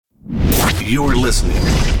You're listening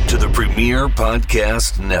to the Premier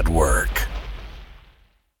Podcast Network.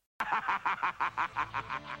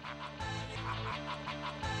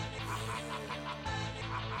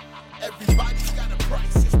 Everybody's got a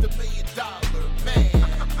price, it's the $1 million man.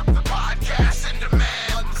 Podcast in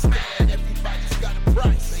demand. Understand, everybody's got a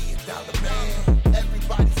price. $1 million man.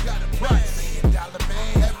 Everybody's got a price. $1 million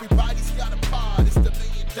man. Everybody's got a pod, it's the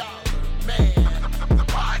 $1 million man.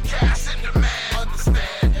 Podcast in demand.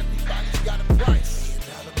 Understand, everybody's got a price. $1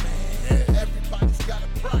 million man. Everybody's got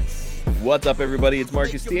a price. What's up, everybody? It's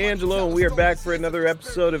Marcus D'Angelo, and we are back for another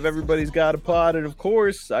episode of Everybody's Got a Pod. And of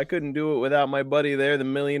course, I couldn't do it without my buddy there, the $1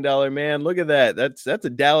 million man. Look at that. That's a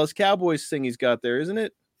Dallas Cowboys thing he's got there, isn't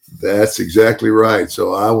it? That's exactly right.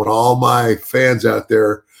 So I want all my fans out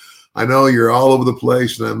there. I know you're all over the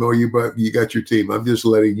place, and I know you got your team. I'm just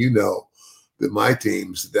letting you know that my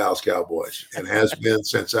team's the Dallas Cowboys, and has been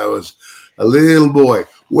since I was a little boy,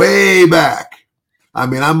 way back. I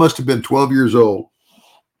mean, I must have been 12 years old.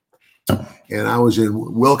 And I was in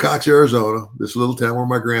Wilcox, Arizona, this little town where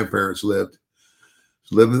my grandparents lived.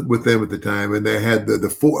 Living with them at the time, and they had the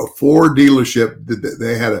Ford dealership.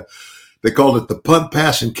 They called it the punt,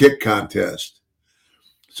 pass, and kick contest.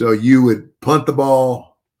 So you would punt the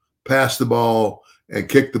ball, pass the ball, and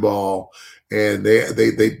kick the ball, and they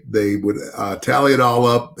would tally it all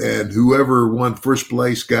up, and whoever won first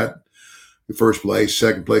place got the first place,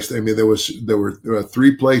 second place. I mean, there were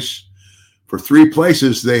three places. For three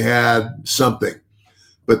places, they had something.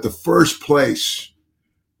 But the first place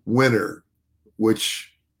winner,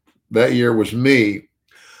 which that year was me,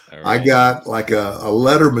 right. I got like a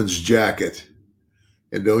Letterman's jacket.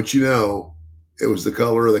 And don't you know, it was the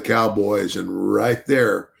color of the Cowboys. And right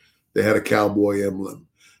there, they had a cowboy emblem.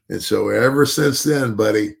 And so ever since then,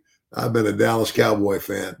 buddy, I've been a Dallas Cowboy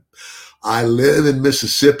fan. I live in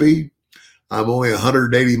Mississippi. I'm only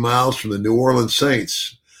 180 miles from the New Orleans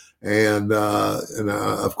Saints. And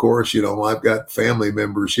of course, you know, I've got family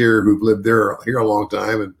members here who've lived here a long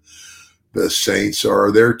time, and the Saints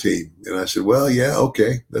are their team. And I said, well, yeah,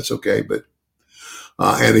 okay, that's okay. But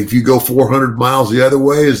and if you go 400 miles the other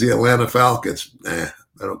way is the Atlanta Falcons. I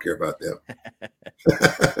don't care about them.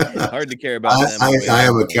 Hard to care about them. I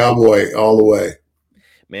am a Cowboy all the way.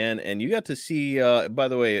 Man, and you got to see, by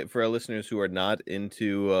the way, for our listeners who are not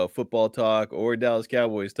into football talk or Dallas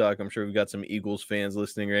Cowboys talk, I'm sure we've got some Eagles fans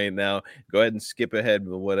listening right now. Go ahead and skip ahead,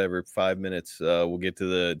 whatever, 5 minutes. We'll get to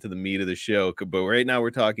the meat of the show. But right now we're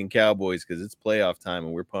talking Cowboys because it's playoff time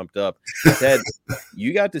and we're pumped up. Ted,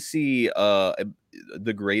 you got to see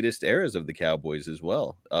the greatest eras of the Cowboys as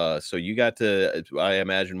well. So you got to, I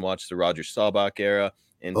imagine, watch the Roger Staubach era.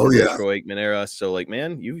 Into the Troy Aikman era. So, like,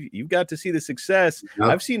 man, you've got to see the success. Yep.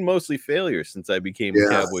 I've seen mostly failure since I became a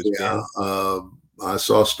Cowboys fan. I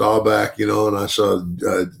saw Staubach, you know, and I saw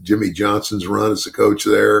Jimmy Johnson's run as the coach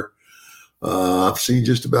there. I've seen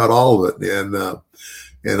just about all of it, and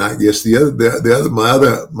I guess my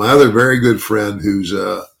other very good friend who's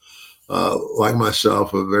like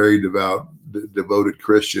myself, a very devoted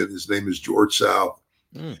Christian. His name is George South.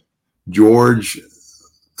 George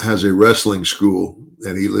has a wrestling school,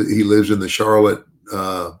 and he lives in the Charlotte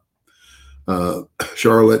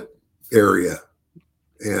area,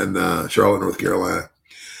 and Charlotte, North Carolina.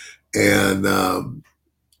 And I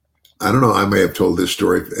don't know, I may have told this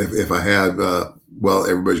story. If I had, well,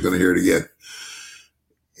 everybody's going to hear it again.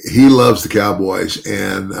 He loves the Cowboys,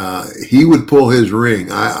 and he would pull his ring.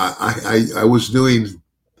 I was doing.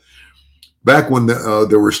 Back when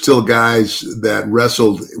there were still guys that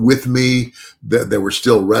wrestled with me that were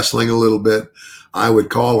still wrestling a little bit, I would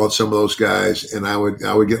call on some of those guys, and I would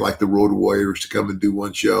get like the Road Warriors to come and do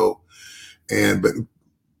one show. But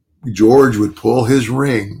George would pull his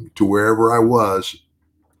ring to wherever I was,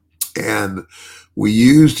 and we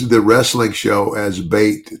used the wrestling show as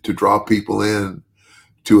bait to draw people in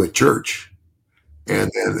to a church. And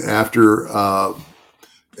then after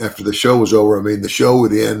the show was over, I mean, the show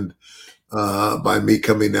would end by me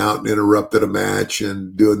coming out and interrupted a match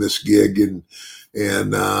and doing this gig, and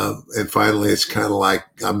finally it's kind of like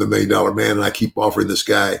I'm the $1 million man, and I keep offering this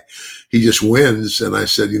guy, he just wins, and I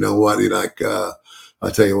said, you know what,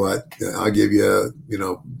 I'll tell you what, I'll give you,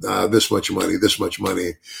 this much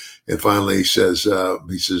money, and finally he says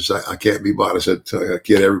I can't be bought. I said,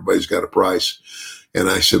 kid, everybody's got a price. And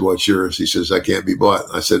I said, what's yours? He says, I can't be bought.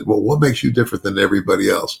 I said, well, what makes you different than everybody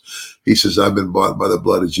else? He says, I've been bought by the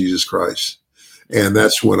blood of Jesus Christ. And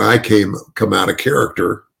that's when I come out of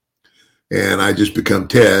character, and I just become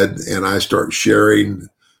Ted, and I start sharing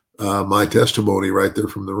my testimony right there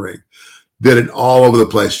from the ring. Did it all over the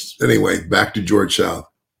place. Anyway, back to George South.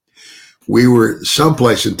 We were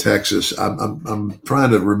someplace in Texas. I'm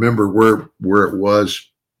trying to remember where it was,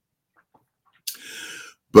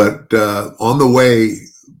 but on the way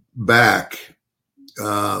back,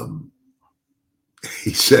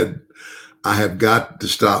 he said, "I have got to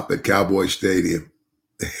stop at Cowboy Stadium."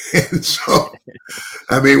 And so,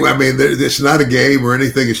 I mean, it's not a game or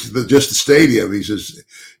anything. It's just the stadium. He says,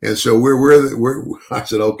 and so we're. I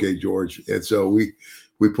said, "Okay, George." And so we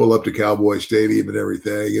pull up to Cowboy Stadium and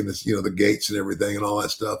everything, and this, the gates and everything and all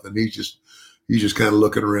that stuff. And he's just kind of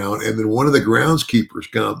looking around. And then one of the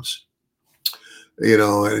groundskeepers comes,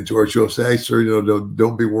 and George will say, "Hey, sir,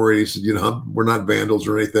 don't be worried." He said, "We're not vandals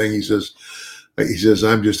or anything." He says,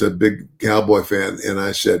 "I'm just a big Cowboy fan." And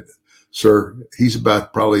I said, "Sir, he's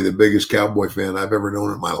about probably the biggest Cowboy fan I've ever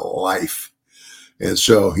known in my life." And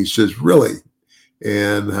so he says, "Really?"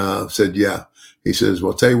 And said, "Yeah." He says,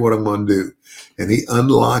 "Well, I'll tell you what I'm going to do." And he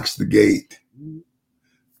unlocks the gate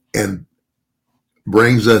and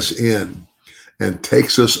brings us in and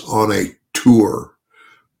takes us on a tour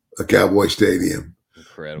of Cowboy Stadium.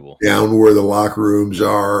 Incredible. Down where the locker rooms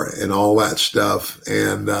are and all that stuff.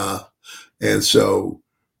 And so,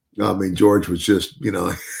 I mean, George was just, he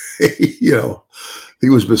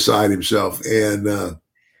was beside himself. And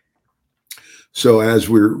so as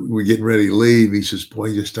we're getting ready to leave, he says, "Boy,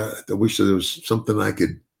 I wish there was something I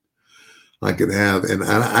could have." And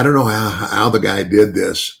I don't know how the guy did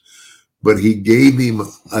this, but he gave him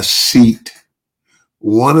a seat,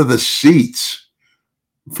 one of the seats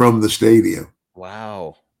from the stadium.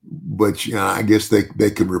 Wow. But I guess they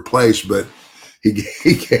could replace, but he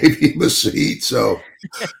gave him a seat. So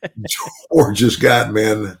George just got,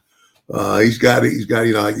 man, he's got,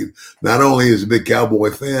 not only is a big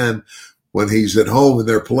Cowboy fan, when he's at home and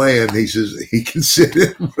they're playing, he says he can sit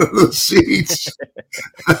in one of the seats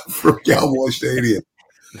from Cowboy Stadium.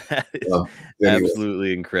 That is Anyway.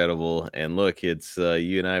 absolutely incredible. And look, it's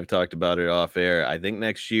you and I have talked about it off air. I think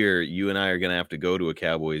next year you and I are going to have to go to a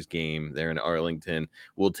Cowboys game there in Arlington.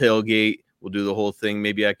 We'll tailgate. We'll do the whole thing.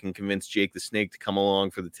 Maybe I can convince Jake the Snake to come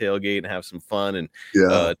along for the tailgate and have some fun and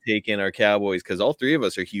take in our Cowboys, because all three of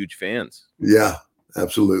us are huge fans. Yeah,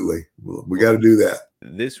 absolutely. We got to do that.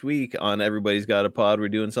 This week on Everybody's Got a Pod, we're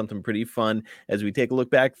doing something pretty fun as we take a look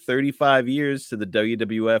back 35 years to the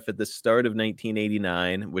WWF at the start of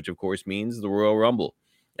 1989, which of course means the Royal Rumble.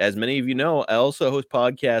 As many of you know, I also host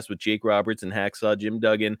podcasts with Jake Roberts and Hacksaw Jim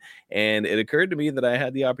Duggan, and it occurred to me that I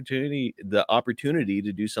had the opportunity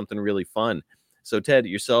to do something really fun. So Ted,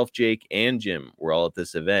 yourself, Jake, and Jim were all at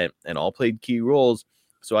this event and all played key roles.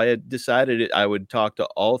 So I had decided I would talk to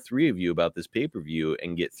all three of you about this pay-per-view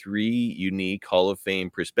and get three unique Hall of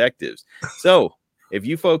Fame perspectives. So if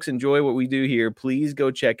you folks enjoy what we do here, please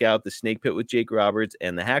go check out the Snake Pit with Jake Roberts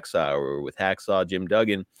and the Hacksaw Hour with Hacksaw Jim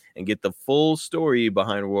Duggan and get the full story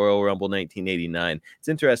behind Royal Rumble 1989. It's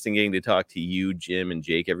interesting getting to talk to you, Jim, and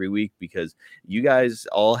Jake every week, because you guys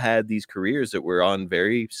all had these careers that were on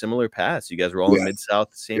very similar paths. You guys were all in Mid-South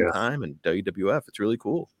at the same time and WWF. It's really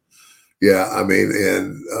cool. Yeah, I mean,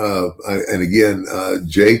 and again,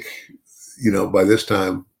 Jake, by this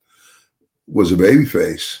time was a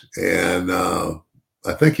babyface, and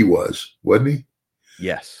I think he wasn't he?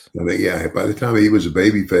 Yes. I mean, yeah, by the time he was a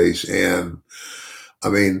babyface, and I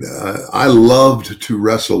mean, I loved to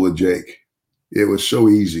wrestle with Jake. It was so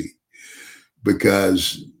easy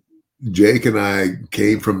because Jake and I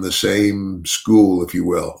came from the same school, if you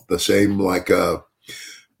will, the same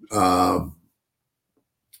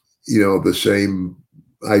the same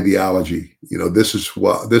ideology. This is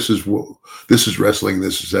wrestling.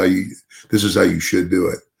 This is how you should do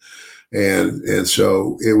it. And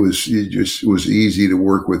so it was easy to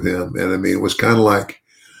work with him. And I mean, it was kind of like,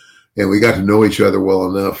 and we got to know each other well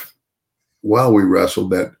enough while we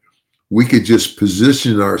wrestled that we could just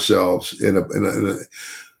position ourselves in a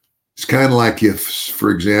it's kind of like if,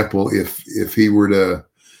 for example, if he were to,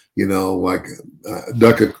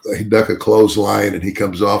 duck a clothesline and he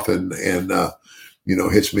comes off and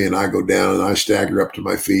hits me and I go down and I stagger up to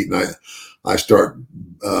my feet and I start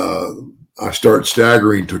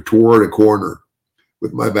staggering toward a corner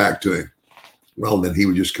with my back to him. Well, then he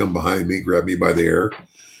would just come behind me, grab me by the hair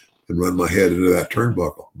and run my head into that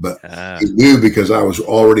turnbuckle. But he knew because I was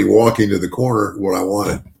already walking to the corner what I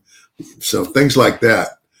wanted. So things like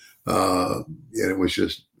that. And it was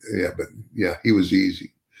just, he was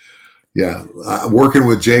easy. Yeah, working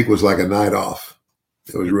with Jake was like a night off.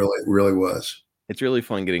 It was really was. It's really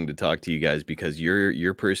fun getting to talk to you guys because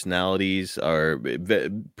your personalities are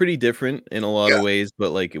pretty different in a lot of ways.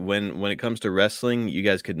 But like when it comes to wrestling, you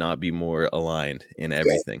guys could not be more aligned in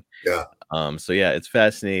everything. Yeah. So yeah, it's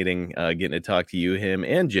fascinating getting to talk to you, him,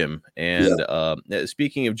 and Jim. And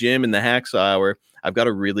speaking of Jim and the Hacksaw Hour, I've got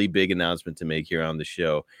a really big announcement to make here on the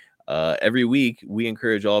show. Every week, we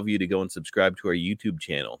encourage all of you to go and subscribe to our YouTube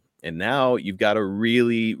channel. And now you've got a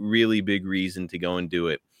really, really big reason to go and do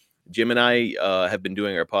it. Jim and I have been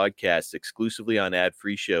doing our podcast exclusively on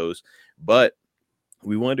ad-free shows, but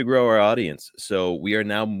we wanted to grow our audience. So we are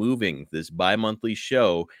now moving this bi-monthly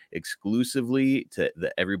show exclusively to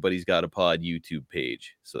the Everybody's Got a Pod YouTube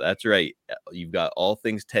page. So that's right. You've got all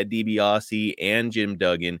things Ted DiBiase and Jim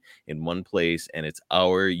Duggan in one place, and it's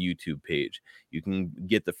our YouTube page. You can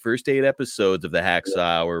get the first 8 episodes of the Hacksaw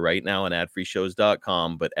Hour right now on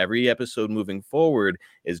adfreeshows.com, but every episode moving forward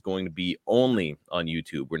is going to be only on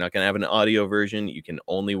YouTube. We're not going to have an audio version. You can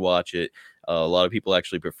only watch it. A lot of people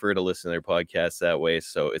actually prefer to listen to their podcasts that way,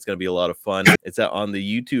 so it's going to be a lot of fun. It's on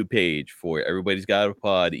the YouTube page for Everybody's Got a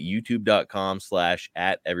Pod,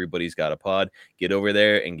 youtube.com/@everybody's-got-a-pod. Get over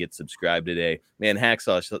there and get subscribed today. Man,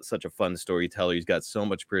 Hacksaw is such a fun storyteller. He's got so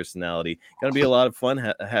much personality. Going to be a lot of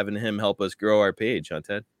fun having him help us grow our page, huh,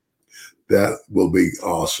 Ted? That will be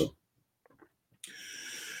awesome.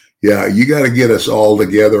 Yeah, you got to get us all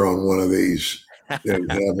together on one of these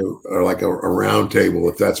and have a round table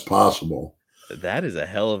if that's possible. That is a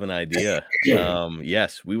hell of an idea.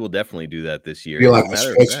 Yes, we will definitely do that this year. Feel like a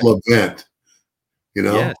special event, you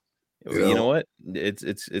know? Yes. You know what?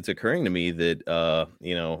 It's occurring to me that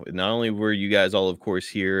not only were you guys all, of course,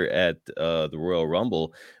 here at the Royal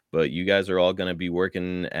Rumble, but you guys are all going to be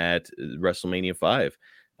working at WrestleMania 5,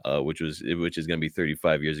 which is going to be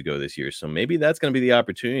 35 years ago this year. So maybe that's going to be the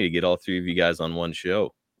opportunity to get all 3 of you guys on one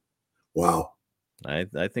show. Wow. I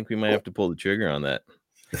think we might have to pull the trigger on that.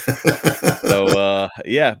 So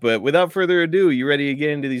yeah, but without further ado, you ready to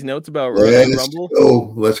get into these notes about Royal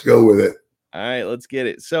Rumble? Let's go with it. All right, let's get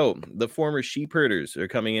it. So the former Sheep Herders are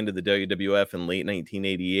coming into the WWF in late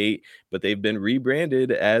 1988, but they've been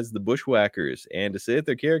rebranded as the Bushwhackers. And to say that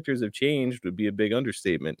their characters have changed would be a big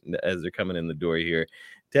understatement as they're coming in the door here.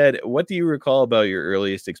 Ted, what do you recall about your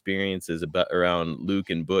earliest experiences around Luke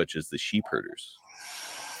and Butch as the Sheep Herders?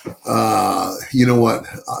 You know what?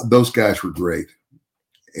 Those guys were great.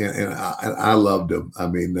 And I loved them. I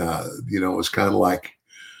mean, it was kind of like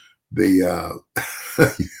the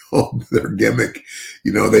their gimmick.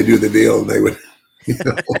 They do the deal and they would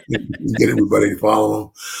get everybody to follow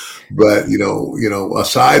them. But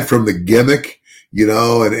aside from the gimmick,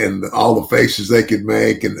 and all the faces they could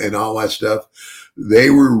make and all that stuff, they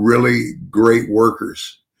were really great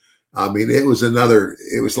workers. I mean, it was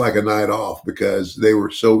like a night off because they were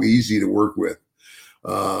so easy to work with.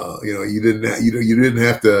 You didn't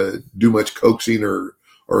have to do much coaxing or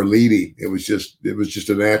leading. It was just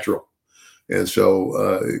a natural. And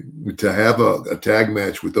so to have a tag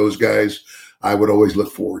match with those guys, I would always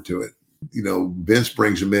look forward to it. Vince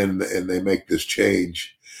brings them in and they make this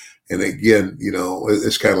change. And again,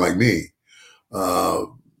 it's kind of like me.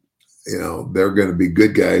 They're going to be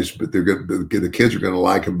good guys, but the kids are going to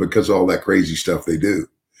like them because of all that crazy stuff they do.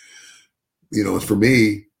 For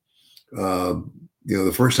me,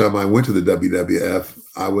 the first time I went to the WWF,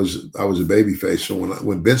 I was a babyface. So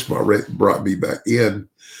when Vince brought me back in,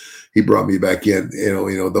 he brought me back in.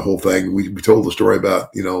 The whole thing. We told the story about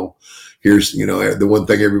here's the one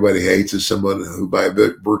thing everybody hates is someone who, by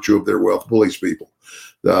virtue of their wealth, bullies people.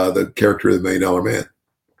 The character of the $1 Million Man.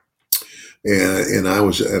 And I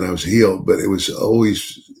was healed, but it was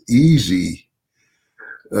always easy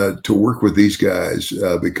to work with these guys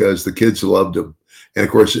because the kids loved them. And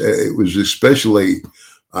of course, it was especially,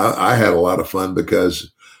 I had a lot of fun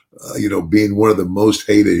because, being one of the most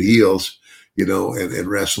hated heels, and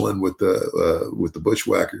wrestling with the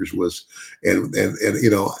Bushwhackers was, and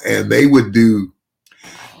they would do,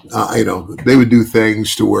 they would do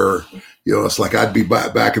things to where, it's like I'd be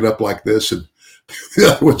backing up like this and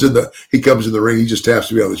he comes in the ring, he just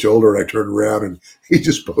taps me on the shoulder and I turn around and he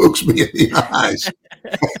just pokes me in the eyes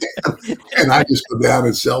and I just go down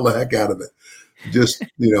and sell the heck out of it. Just,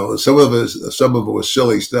 some of it was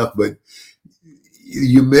silly stuff, but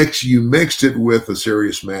you mixed it with a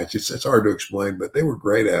serious match. It's hard to explain, but they were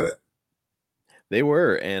great at it. They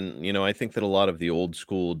were, and I think that a lot of the old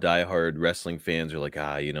school diehard wrestling fans are like,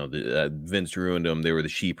 Vince ruined them. They were the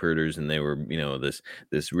Sheep Herders, and they were,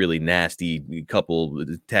 this really nasty couple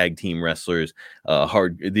tag team wrestlers,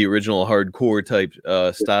 the original hardcore type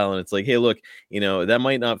style. And it's like, hey, look, that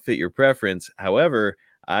might not fit your preference. However,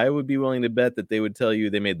 I would be willing to bet that they would tell you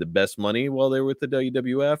they made the best money while they were with the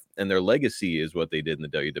WWF, and their legacy is what they did in the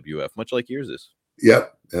WWF, much like yours is.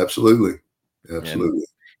 Yep, absolutely. And a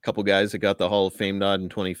couple guys that got the Hall of Fame nod in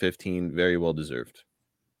 2015, very well deserved.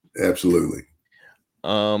 Absolutely.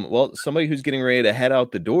 Well, somebody who's getting ready to head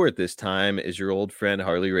out the door at this time is your old friend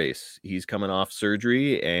Harley Race. He's coming off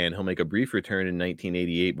surgery and he'll make a brief return in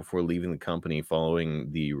 1988 before leaving the company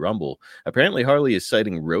following the Rumble. Apparently, Harley is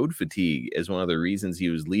citing road fatigue as one of the reasons he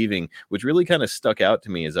was leaving, which really kind of stuck out to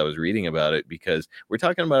me as I was reading about it, because we're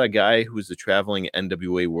talking about a guy who's the traveling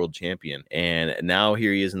NWA world champion. And now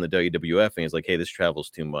here he is in the WWF and he's like, hey, this travel's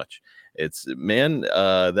too much. It's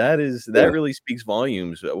that really speaks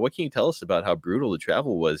volumes. What can you tell us about how brutal the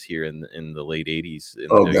travel was here in the late 80s in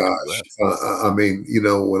the Oh WWF? gosh. I mean,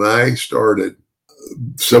 when I started,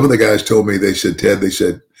 some of the guys told me, they said, Ted,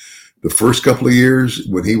 the first couple of years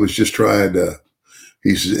when he was just trying to,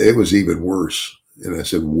 he said, it was even worse. And I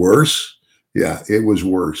said, worse? Yeah, it was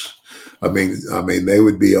worse. I mean, they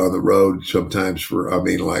would be on the road sometimes for,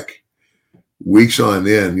 like weeks on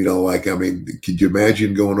end, could you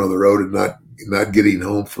imagine going on the road and not getting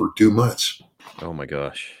home for 2 months? Oh my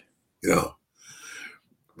gosh.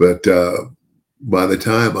 But by the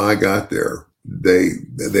time I got there, they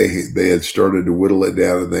had started to whittle it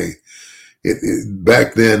down, and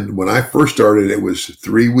back then when I first started, it was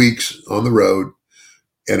 3 weeks on the road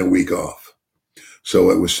and a week off.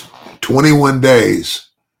 So it was 21 days,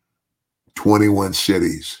 21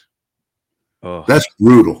 cities. Oh, that's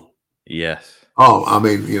brutal. Yes. Oh, I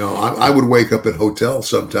mean, I would wake up at hotels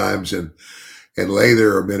sometimes and lay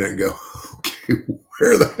there a minute and go, okay,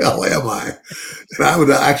 where the hell am I? And I would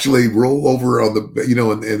actually roll over on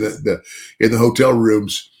the, in the hotel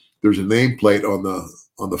rooms, there's a nameplate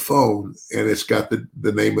on the phone, and it's got the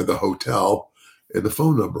name of the hotel and the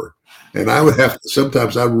phone number. And I would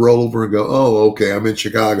sometimes I would roll over and go, oh, okay, I'm in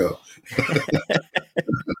Chicago.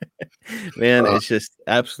 Man, it's just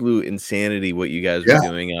absolute insanity what you guys were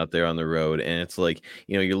doing out there on the road. And it's like,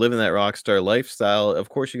 you're living that rock star lifestyle. Of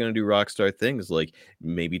course, you're going to do rock star things like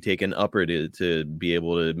maybe take an upper to be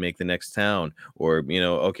able to make the next town, or,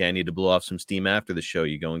 okay, I need to blow off some steam after the show.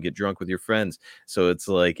 You go and get drunk with your friends. So it's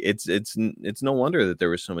like, it's no wonder that there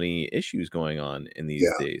were so many issues going on in these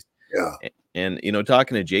days. Yeah. And,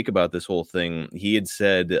 talking to Jake about this whole thing, he had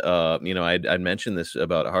said, I'd mentioned this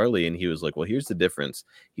about Harley, and he was like, well, here's the difference.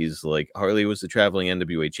 He's like, Harley was the traveling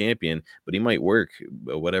NWA champion, but he might work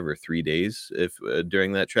 3 days if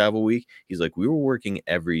during that travel week. He's like, we were working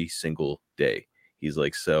every single day. He's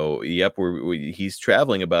like, so, yep, he's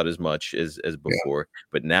traveling about as much as before,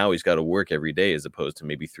 but now he's got to work every day as opposed to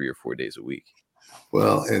maybe 3 or 4 days a week.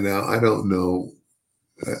 Well, and now I don't know,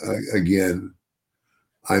 again,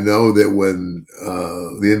 I know that when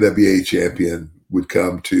the NWA champion would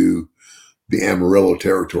come to the Amarillo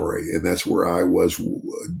territory, and that's where I was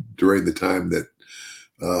during the time that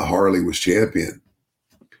Harley was champion,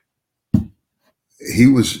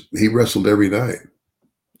 he wrestled every night.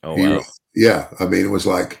 Oh, wow. Yeah. I mean, it was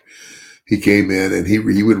like he came in and he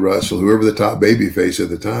would wrestle whoever the top babyface at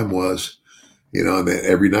the time was, and then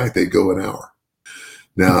every night they'd go an hour.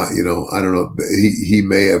 Now, I don't know, he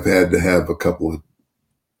may have had to have a couple of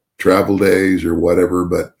travel days or whatever,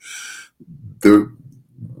 but the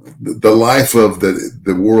life of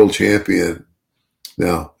the world champion.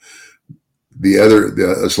 Now,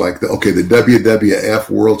 it's like the WWF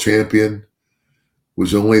world champion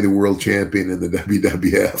was only the world champion in the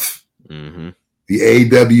WWF. Mm-hmm. The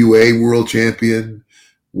AWA world champion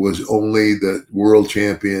was only the world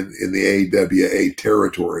champion in the AWA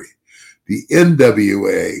territory. The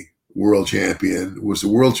NWA world champion was the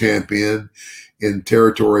world champion in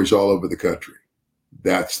territories all over the country.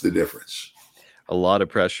 That's the difference. A lot of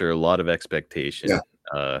pressure, a lot of expectation.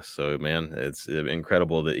 Yeah. So, man, it's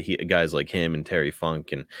incredible that guys like him and Terry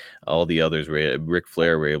Funk and all the others, Ric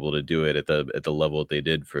Flair, were able to do it at the level that they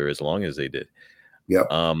did for as long as they did.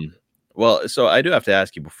 Yeah. Well, so I do have to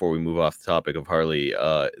ask you before we move off the topic of Harley,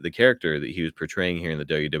 the character that he was portraying here in the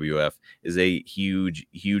WWF is a huge,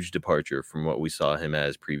 huge departure from what we saw him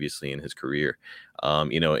as previously in his career.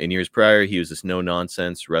 In years prior, he was this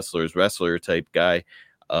no-nonsense wrestler type guy.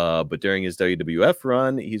 But during his WWF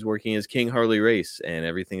run, he's working as King Harley Race, and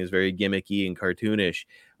everything is very gimmicky and cartoonish.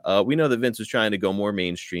 We know that Vince was trying to go more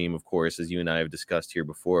mainstream, of course, as you and I have discussed here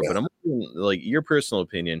before. But I'm wondering, like, your personal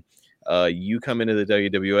opinion. You come into the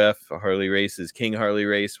WWF, Harley Race is King Harley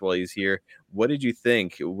Race while he's here. What did you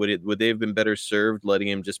think? Would they have been better served letting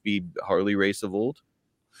him just be Harley Race of old?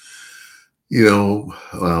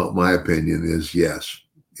 Well, my opinion is yes.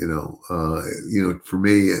 For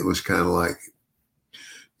me, it was kind of like,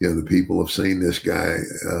 the people have seen this guy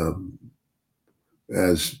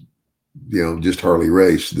as, just Harley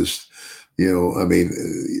Race. This, in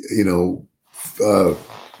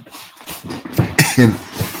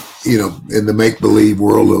the make-believe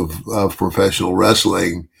world of professional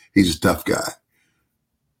wrestling, he's a tough guy.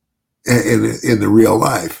 in the real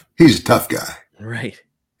life, he's a tough guy. Right.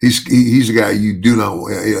 He's a guy you do not.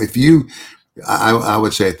 If you, I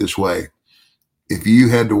would say it this way: if you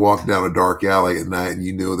had to walk down a dark alley at night and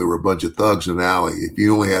you knew there were a bunch of thugs in the alley, if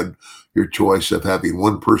you only had your choice of having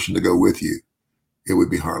one person to go with you, it would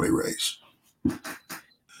be Harley Race.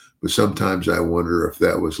 But sometimes I wonder if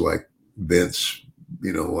that was like Vince,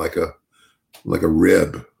 like a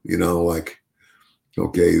rib, like,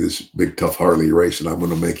 okay, this big tough Harley Race, and I'm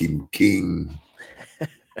going to make him king.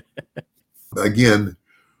 Again,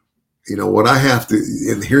 what I have to,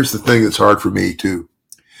 and here's the thing that's hard for me too.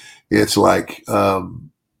 It's like,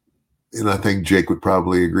 and I think Jake would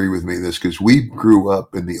probably agree with me this, because we grew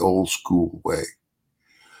up in the old school way.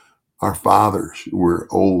 Our fathers were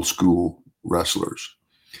old school wrestlers.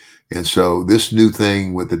 And so this new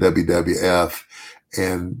thing with the WWF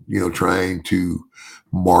and, trying to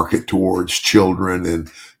market towards children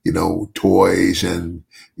and, toys and,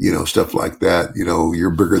 stuff like that, you're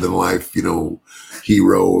bigger than life, hero,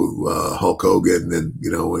 Hulk Hogan, and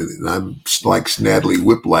I'm like Snadley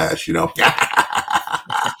Whiplash,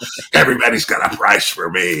 everybody's got a price for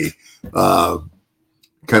me.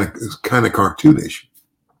 Kind of cartoonish.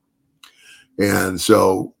 And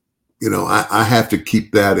so, I have to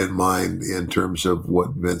keep that in mind in terms of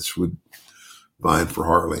what Vince would find for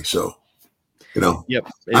Harley. So, Yep.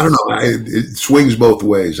 I don't know. It swings both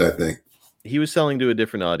ways, I think. He was selling to a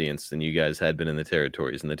different audience than you guys had been in the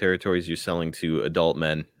territories. In the territories, you're selling to adult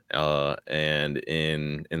men, and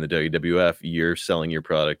in the WWF, you're selling your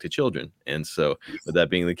product to children. And so, with that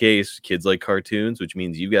being the case, kids like cartoons, which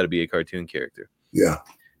means you've got to be a cartoon character. Yeah.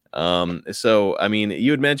 So, I mean,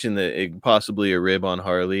 you had mentioned that possibly a rib on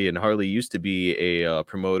Harley, and Harley used to be a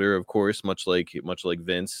promoter, of course, much like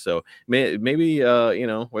Vince. So maybe,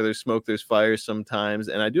 where there's smoke, there's fire sometimes.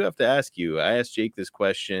 And I do have to ask you, I asked Jake this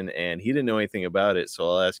question and he didn't know anything about it. So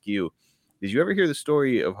I'll ask you, did you ever hear the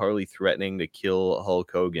story of Harley threatening to kill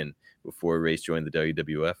Hulk Hogan before Race joined the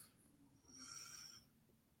WWF?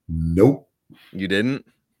 Nope. You didn't?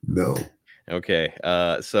 No. Okay,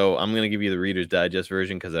 so I'm going to give you the Reader's Digest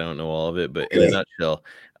version because I don't know all of it, but in a nutshell,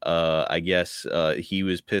 I guess he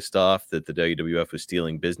was pissed off that the WWF was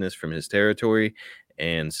stealing business from his territory,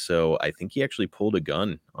 and so I think he actually pulled a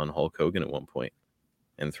gun on Hulk Hogan at one point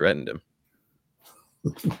and threatened him.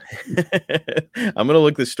 I'm going to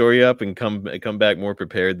look this story up and come back more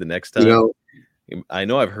prepared the next time. I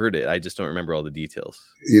know I've heard it. I just don't remember all the details.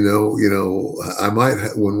 I might,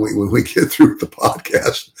 when we get through the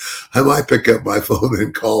podcast, I might pick up my phone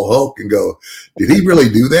and call Hulk and go, did he really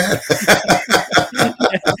do that?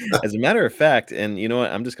 As a matter of fact, and you know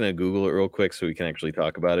what, I'm just going to Google it real quick so we can actually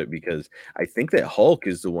talk about it, because I think that Hulk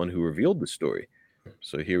is the one who revealed the story.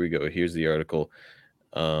 So here we go. Here's the article.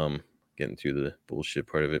 Getting through the bullshit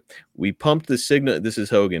part of it. We pumped the signal. This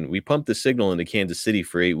is Hogan. We pumped the signal into Kansas City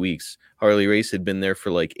for 8 weeks. Harley Race had been there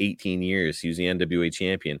for like 18 years. He was the NWA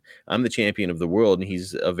champion. I'm the champion of the world, and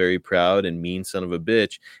he's a very proud and mean son of a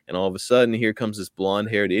bitch. And all of a sudden, here comes this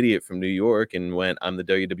blonde-haired idiot from New York and went, I'm the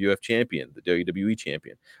WWF champion, the WWE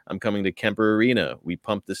champion. I'm coming to Kemper Arena. We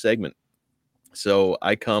pumped the segment. So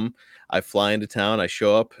I fly into town. I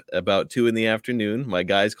show up about 2 p.m. My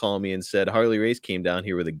guys call me and said, Harley Race came down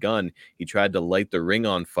here with a gun. He tried to light the ring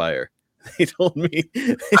on fire. They told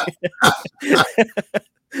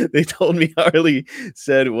me, Harley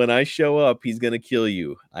said, when I show up, he's going to kill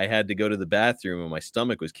you. I had to go to the bathroom and my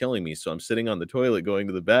stomach was killing me. So I'm sitting on the toilet going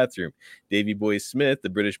to the bathroom. Davey Boy Smith, the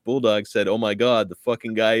British Bulldog, said, oh my God, the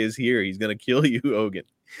fucking guy is here. He's going to kill you, Hogan.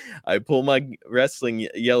 I pull my wrestling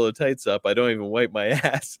yellow tights up. I don't even wipe my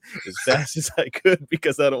ass as fast as I could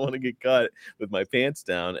because I don't want to get caught with my pants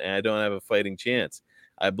down and I don't have a fighting chance.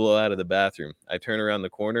 I blow out of the bathroom. I turn around the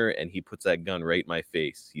corner and he puts that gun right in my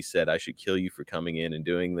face. He said, I should kill you for coming in and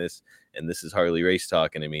doing this. And this is Harley Race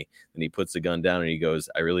talking to me. And he puts the gun down and he goes,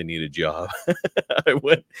 I really need a job. I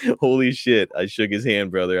went, holy shit. I shook his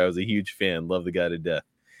hand, brother. I was a huge fan. Love the guy to death.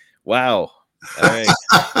 Wow. All right.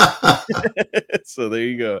 So there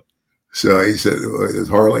you go. So he said,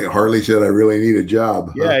 Harley said, I really need a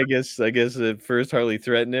job. Yeah, I guess at first Harley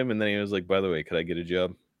threatened him and then he was like, by the way, could I get a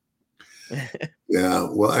job? Yeah.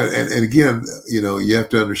 Well, and again, you have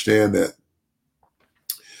to understand that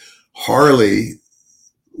Harley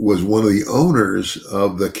was one of the owners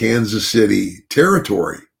of the Kansas City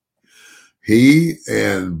territory. He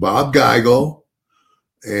and Bob Geigel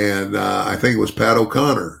and I think it was Pat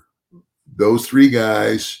O'Connor. Those 3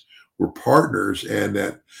 guys were partners, and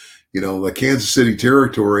that, the Kansas City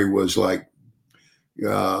territory was like,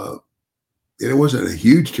 it wasn't a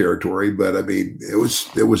huge territory, but I mean, it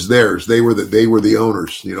was theirs. They were the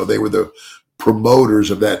owners. They were the promoters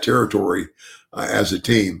of that territory as a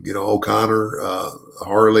team. O'Connor,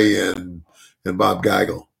 Harley, and Bob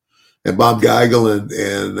Geigel. And Bob Geigel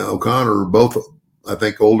and O'Connor are both, I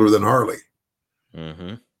think, older than Harley.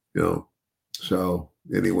 Mm-hmm. So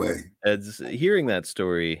anyway. As hearing that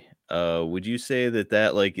story, would you say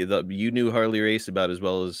that like you knew Harley race about as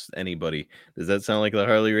well as anybody? Does that sound like the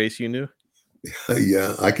Harley race you knew?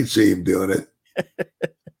 Yeah, I could see him doing it.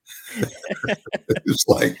 It's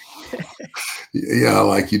like,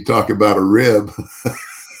 like you talk about a rib.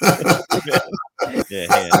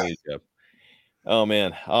 Yeah. Oh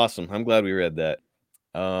man, awesome! I'm glad we read that.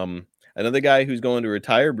 Another guy who's going to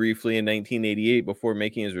retire briefly in 1988 before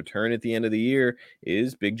making his return at the end of the year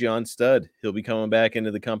is Big John Studd. He'll be coming back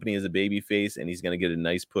into the company as a babyface, and he's going to get a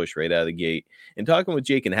nice push right out of the gate. And talking with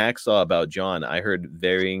Jake and Hacksaw about John, I heard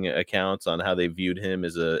varying accounts on how they viewed him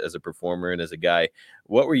as a performer and as a guy.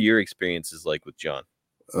 What were your experiences like with John?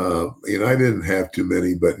 I didn't have too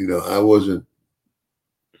many, but I wasn't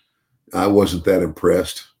that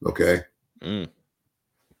impressed. Okay.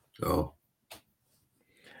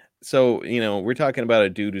 So, we're talking about a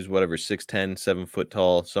dude who's 6'10", 7 foot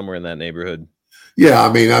tall, somewhere in that neighborhood. Yeah,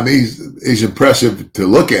 I mean, he's impressive to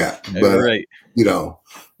look at, but right.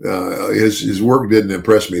 His work didn't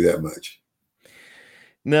impress me that much.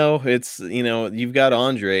 No, it's you've got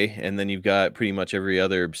Andre, and then you've got pretty much every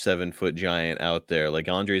other 7 foot giant out there. Like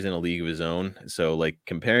Andre's in a league of his own, so like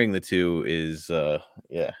comparing the two is,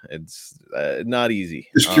 it's not easy.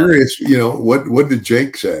 Just curious, what did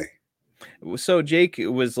Jake say? So Jake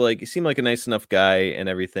was like, he seemed like a nice enough guy and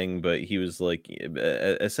everything, but he was like,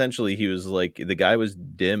 essentially, he was like, the guy was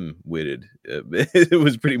dim-witted. It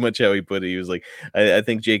was pretty much how he put it. He was like, I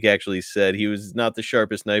think Jake actually said he was not the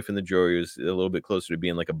sharpest knife in the drawer. He was a little bit closer to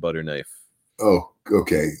being like a butter knife. Oh,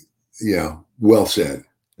 okay. Yeah. Well said.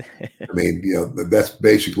 I mean, that's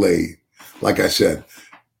basically, like I said,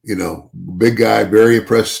 big guy, very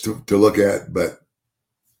impressive to look at, but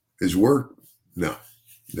his work, no,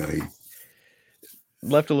 he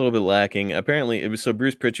left a little bit lacking. Apparently, it was so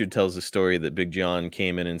Bruce Pritchard tells the story that Big John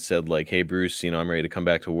came in and said like, "Hey Bruce, I'm ready to come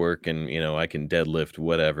back to work, and I can deadlift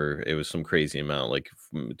whatever." It was some crazy amount, like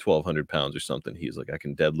 1,200 pounds or something. He's like, "I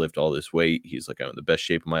can deadlift all this weight." He's like, "I'm in the best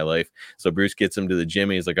shape of my life." So Bruce gets him to the gym.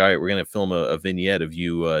 And he's like, "All right, we're gonna film a vignette of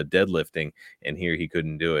you deadlifting," and here he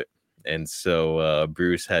couldn't do it. And so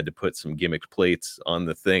Bruce had to put some gimmicked plates on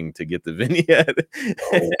the thing to get the vignette.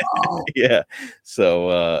 Oh, wow. Yeah. So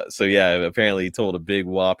apparently he told a big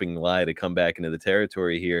whopping lie to come back into the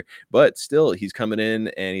territory here. But still, he's coming in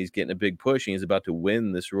and he's getting a big push, and he's about to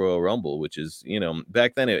win this Royal Rumble, which is,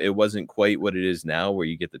 back then it wasn't quite what it is now, where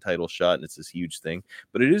you get the title shot and it's this huge thing.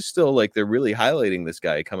 But it is still like they're really highlighting this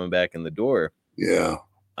guy coming back in the door. Yeah.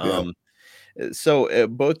 So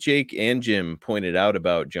both Jake and Jim pointed out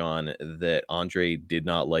about John that Andre did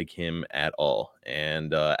not like him at all.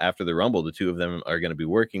 And after the Rumble, the two of them are going to be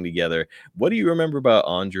working together. What do you remember about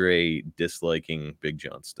Andre disliking Big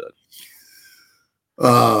John Studd?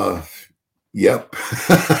 Yep.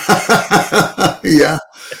 Yeah.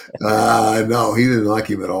 No, he didn't like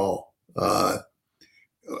him at all.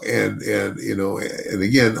 And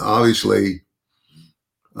again, obviously,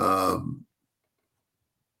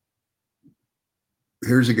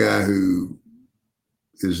 here's a guy who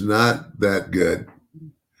is not that good,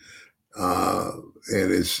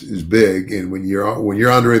 and is big. And when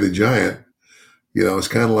you're Andre the Giant, it's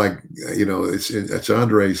kind of like, it's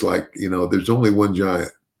Andre's like, there's only one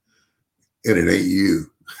giant, and it ain't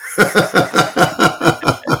you.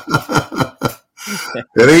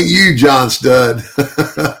 It ain't you, John Studd.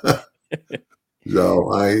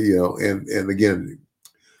 So and again,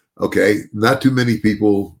 okay, not too many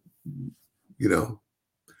people,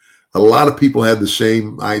 a lot of people had the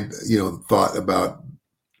same, thought about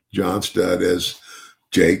John Studd as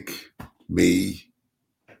Jake, me,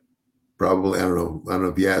 probably. I don't know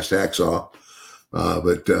if you asked Hacksaw,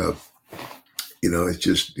 but it's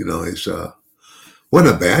just, it's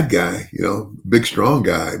wasn't a bad guy, big strong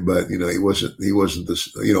guy, but he wasn't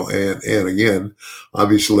this, and again,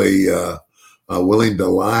 obviously willing to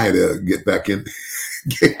lie to get back in,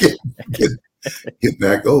 get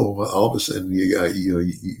back. Oh, all of a sudden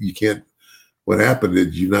you can't. What happened?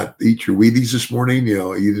 Did you not eat your Wheaties this morning?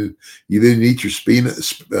 You didn't eat your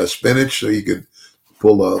spinach, so you could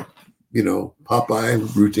pull a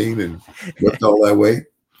Popeye routine and lift all that weight.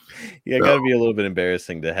 Yeah, it got to be a little bit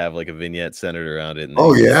embarrassing to have like a vignette centered around it. And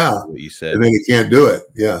yeah, what you said, and then you can't do it.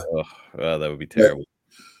 Yeah, well, that would be terrible.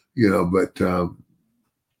 But to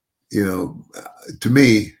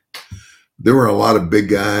me, there were a lot of big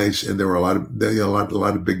guys, and there were a lot of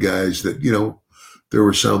big guys that there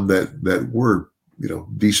were some that were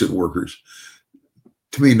decent workers.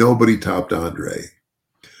 to me, nobody topped Andre.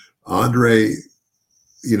 Andre,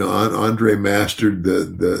 Andre mastered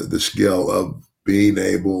the skill of being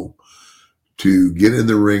able to get in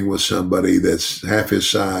the ring with somebody that's half his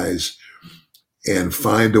size and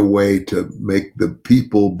find a way to make the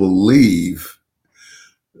people believe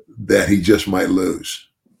that he just might lose.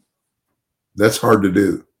 That's hard to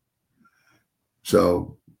do.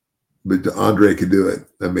 So, but Andre could do it.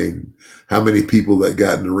 I mean, how many people that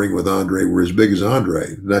got in the ring with Andre were as big as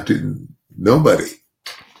Andre? Nobody.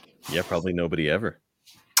 Yeah, probably nobody ever.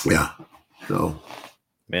 Yeah. So,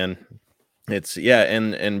 man, it's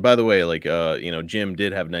and by the way, like Jim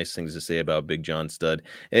did have nice things to say about Big John Studd,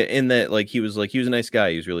 in that he was a nice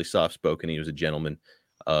guy. He was really soft spoken. He was a gentleman.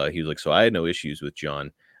 He was like, so I had no issues with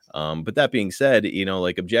John. But that being said,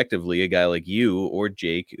 objectively, a guy like you or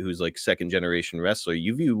Jake, who's like second generation wrestler,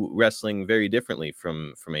 you view wrestling very differently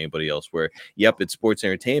from anybody else. Where, yep, it's sports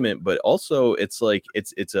entertainment, but also it's like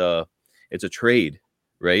it's a trade,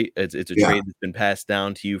 right? It's a trade that's been passed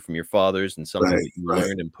down to you from your fathers and something that you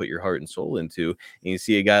learned and put your heart and soul into. And you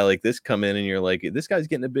see a guy like this come in and you're like, this guy's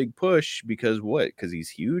getting a big push because what? Because he's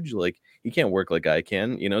huge. Like, he can't work like I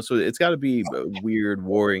can, so it's got to be a weird,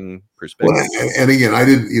 warring perspective. Well, and again, I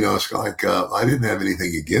didn't, it's like, I didn't have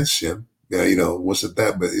anything against him. Wasn't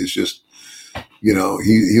that, but it's just, he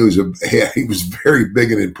was very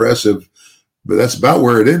big and impressive, but that's about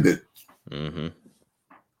where it ended. Mm-hmm.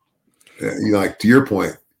 Like, to your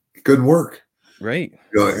point, it couldn't work. Right.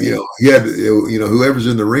 He had, whoever's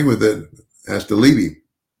in the ring with it has to lead him.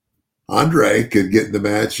 Andre could get in the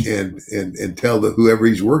match and tell whoever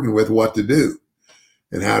he's working with what to do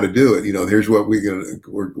and how to do it. Here's what we're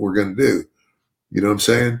gonna do. You know what I'm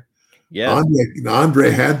saying? Yeah. Andre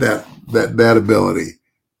had that ability.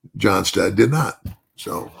 John Studd did not.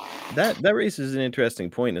 So that raises an interesting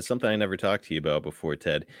point. It's something I never talked to you about before,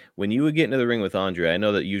 Ted. When you would get into the ring with Andre, I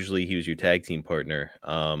know that usually he was your tag team partner.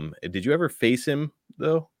 Did you ever face him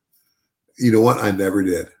though? You know what? I never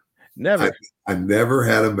did. Never. I never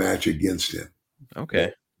had a match against him.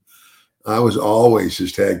 Okay. I was always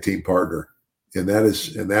his tag team partner, and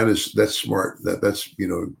that's smart. That's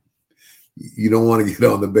you don't want to get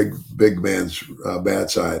on the big man's bad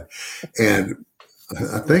side, and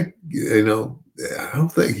I think I don't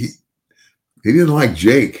think he didn't like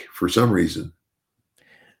Jake for some reason.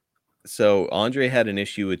 So Andre had an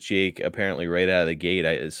issue with Jake apparently right out of the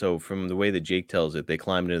gate. So from the way that Jake tells it, they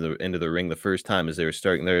climbed into the ring the first time as they were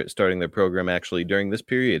starting their program actually during this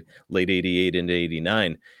period, late 88 into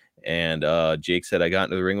 89. And Jake said, I got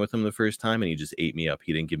into the ring with him the first time and he just ate me up.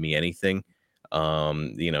 He didn't give me anything.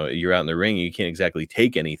 You're out in the ring, you can't exactly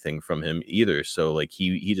take anything from him either. So like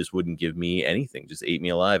he just wouldn't give me anything, just ate me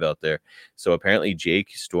alive out there. So apparently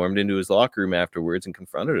Jake stormed into his locker room afterwards and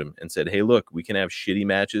confronted him and said, hey, look, we can have shitty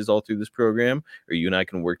matches all through this program, or you and I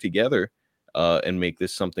can work together and make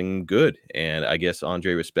this something good. And I guess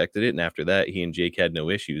Andre respected it. And after that, he and Jake had no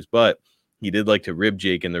issues, but he did like to rib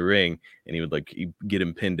Jake in the ring, and he would he'd get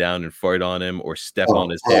him pinned down and fart on him or step on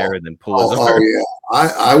his hair and then pull his arm.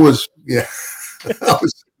 I was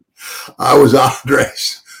I was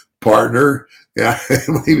Andre's partner. Yeah,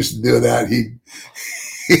 when he was doing that,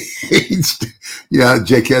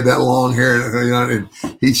 Jake had that long hair, and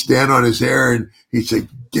he'd stand on his hair and he'd say,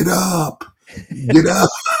 "Get up, get up."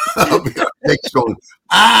 Jake's going,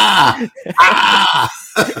 ah.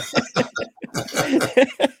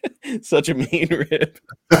 Such a mean rip.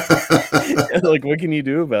 What can you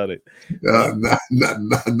do about it?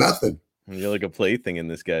 Nothing. You're like a plaything in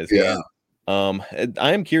this guy's hand.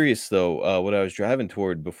 I am curious though. What I was driving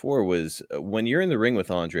toward before was when you're in the ring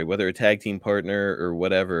with Andre, whether a tag team partner or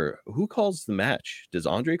whatever, who calls the match? Does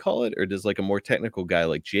Andre call it, or does a more technical guy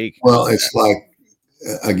like Jake? Well, it's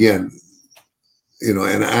again,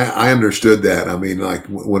 and I understood that. I mean,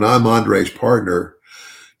 when I'm Andre's partner,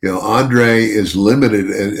 Andre is limited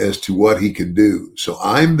as to what he can do. So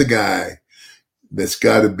I'm the guy that's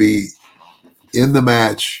got to be in the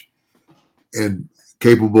match and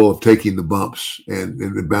capable of taking the bumps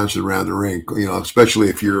and bouncing around the ring, especially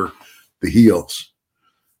if you're the heels,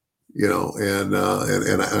 and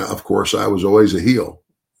of course I was always a heel,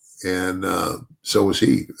 and so was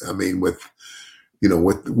he. I mean, with in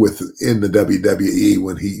the WWE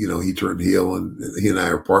when he turned heel, and he and I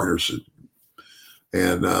are partners.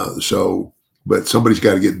 And but somebody's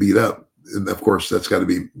got to get beat up. And of course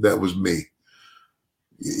that was me.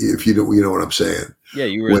 If you know what I'm saying. Yeah,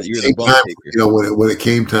 you're the bump taker. When it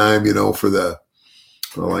came time, for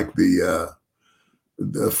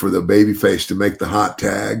the baby face to make the hot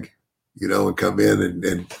tag, and come in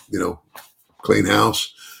and clean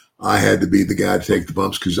house, I had to be the guy to take the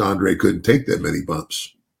bumps because Andre couldn't take that many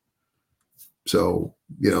bumps. So,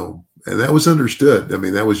 and that was understood. I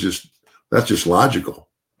mean, that's just logical.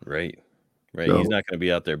 Right. Right. So, He's not going to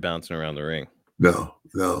be out there bouncing around the ring. no.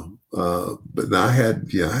 But no, I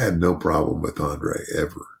had no problem with Andre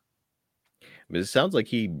ever. But it sounds like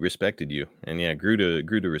he respected you, and yeah, grew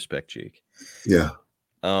to respect Jake. Yeah.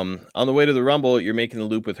 On the way to the Rumble, you're making the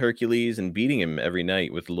loop with Hercules and beating him every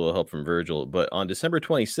night with a little help from Virgil. But on December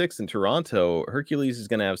 26th in Toronto, Hercules is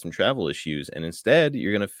going to have some travel issues, and instead,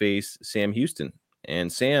 you're going to face Sam Houston.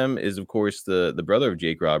 And Sam is, of course, the brother of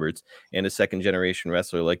Jake Roberts and a second-generation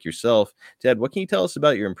wrestler like yourself. Ted, what can you tell us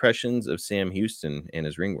about your impressions of Sam Houston and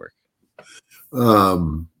his ring work?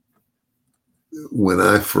 When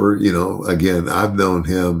I first, again, I've known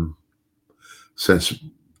him since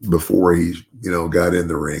before he, got in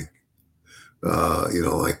the ring.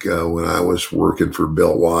 When I was working for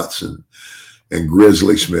Bill Watts and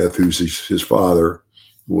Grizzly Smith, who's his father,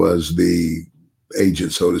 was the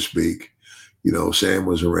agent, so to speak. Sam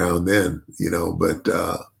was around then, but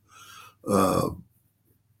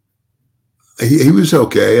he was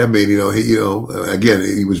okay. I mean,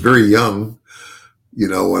 again, he was very young,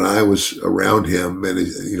 when I was around him, and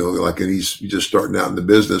and he's just starting out in the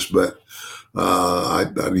business, but I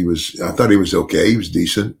thought he was okay. He was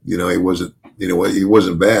decent. He wasn't, he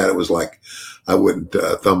wasn't bad. It was like, I wouldn't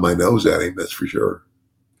thumb my nose at him. That's for sure.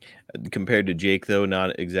 Compared to Jake, though,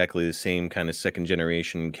 not exactly the same kind of second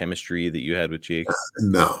generation chemistry that you had with Jake.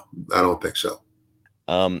 No, I don't think so.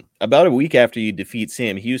 About a week after you defeat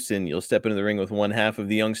Sam Houston, you'll step into the ring with one half of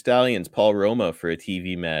the Young Stallions, Paul Roma, for a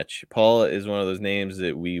TV match. Paul is one of those names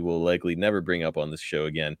that we will likely never bring up on this show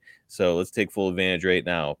again. So let's take full advantage right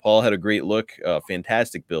now. Paul had a great look,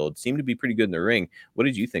 fantastic build, seemed to be pretty good in the ring. What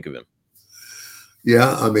did you think of him?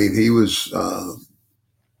 Yeah, I mean, he was, I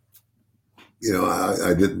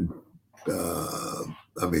didn't,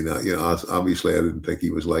 obviously I didn't think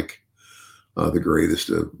he was like the greatest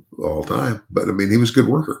of all time, but I mean, he was a good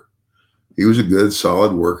worker. He was a good,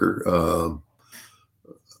 solid worker.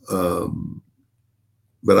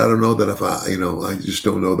 But I don't know that if I just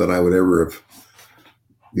don't know that I would ever have,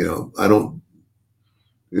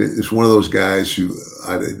 it's one of those guys who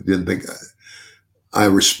I didn't think I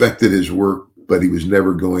respected his work, but he was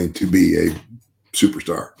never going to be a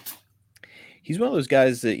superstar. He's one of those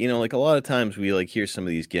guys that, like a lot of times we like hear some of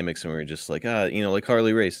these gimmicks and we're just like, like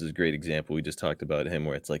Harley Race is a great example. We just talked about him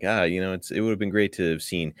where it's like, it would have been great to have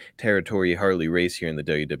seen territory Harley Race here in the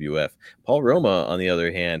WWF. Paul Roma, on the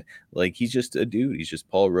other hand, like he's just a dude. He's just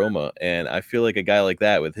Paul Roma. And I feel like a guy like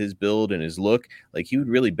that with his build and his look, like he would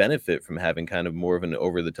really benefit from having kind of more of an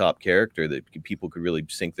over the top character that people could really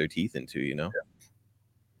sink their teeth into,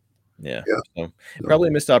 Yeah. So probably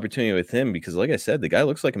a missed opportunity with him because, like I said, the guy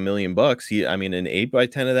looks like $1 million. An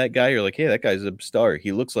 8x10 of that guy, you're like, hey, that guy's a star.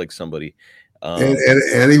 He looks like somebody.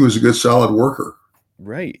 And he was a good, solid worker.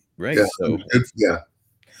 Right. Yeah. So it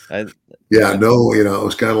was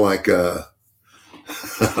kind of like I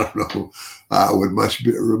don't know. I would much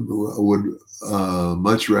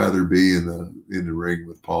rather be in the ring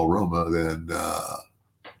with Paul Roma than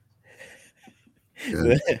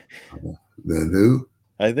who?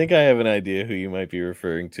 I think I have an idea who you might be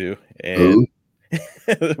referring to. And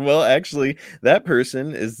well, actually, that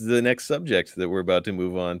person is the next subject that we're about to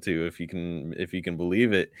move on to, if you can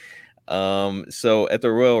believe it. So at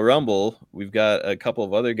the Royal Rumble, we've got a couple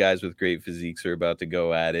of other guys with great physiques who are about to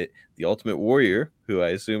go at it. The Ultimate Warrior, who I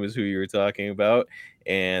assume is who you were talking about,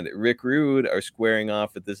 and Rick Rude are squaring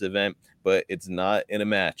off at this event, but it's not in a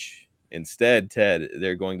match. Instead, Ted,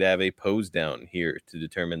 they're going to have a pose down here to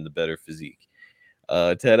determine the better physique.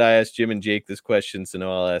 Ted, I asked Jim and Jake this question, so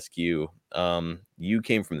now I'll ask you. You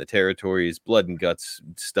came from the territories, blood and guts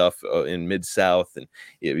stuff in Mid-South, and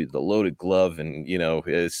the loaded glove, and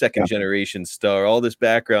a second generation star, all this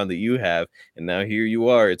background that you have, and now here you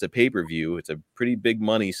are. It's a pay-per-view. It's a pretty big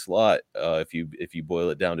money slot if you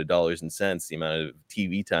boil it down to dollars and cents, the amount of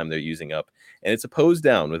TV time they're using up, and it's a pose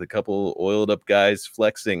down with a couple oiled up guys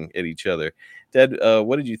flexing at each other. Ted,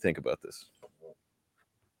 what did you think about this?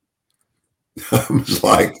 I was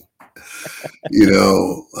like, it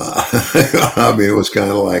was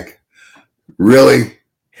kind of like, really.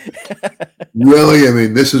 I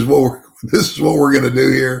mean, this is what we're going to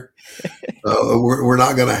do here. We're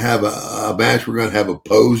not going to have a match. We're going to have a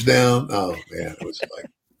pose down. Oh man, it was like.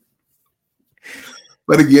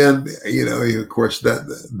 But again, of course,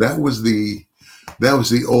 that was the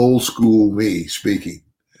old school me speaking.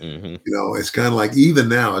 Mm-hmm. It's kind of like even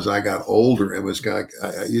now as I got older,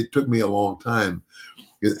 it took me a long time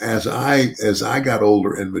as I got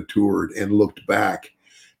older and matured and looked back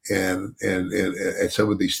and at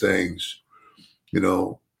some of these things,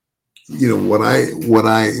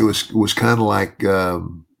 it was kind of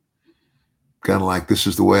like this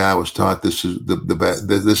is the way I was taught. This is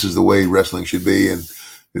this is the way wrestling should be, and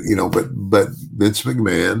but Vince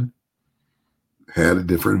McMahon had a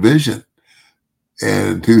different vision,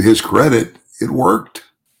 and to his credit, it worked.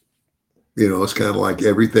 It's kind of like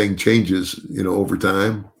everything changes, over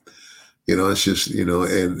time. It's just,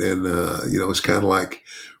 it's kind of like,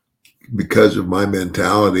 because of my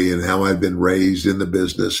mentality and how I've been raised in the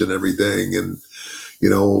business and everything. And,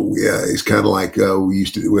 it's kind of like we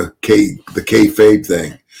used to do the kayfabe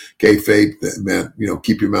thing. Kayfabe that meant,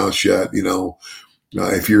 keep your mouth shut.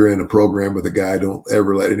 If you're in a program with a guy, don't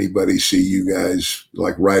ever let anybody see you guys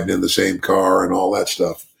like riding in the same car and all that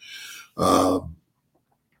stuff.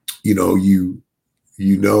 You know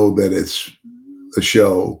that it's a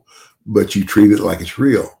show, but you treat it like it's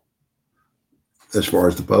real as far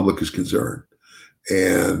as the public is concerned.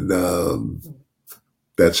 And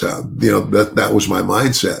that's how, that was my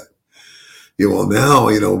mindset.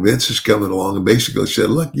 Now, Vince is coming along and basically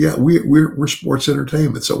said, look, yeah, we're sports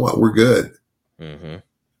entertainment. So what? We're good. Mm-hmm.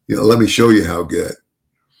 Let me show you how good.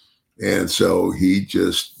 And so he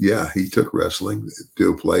took wrestling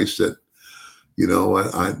to a place that,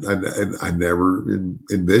 I never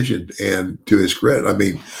envisioned. And to his credit, I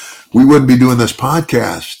mean, we wouldn't be doing this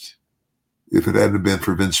podcast if it hadn't been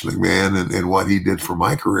for Vince McMahon and what he did for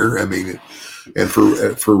my career. I mean, and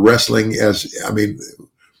for wrestling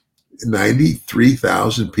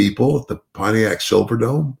 93,000 people at the Pontiac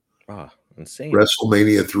Silverdome. Oh, insane.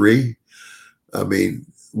 WrestleMania 3. I mean,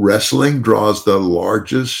 wrestling draws the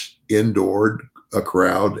largest indoor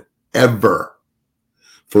crowd ever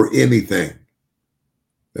for anything.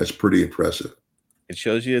 That's pretty impressive. It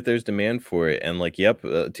shows you that there's demand for it. And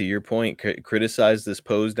to your point, criticize this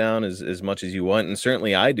pose down as much as you want. And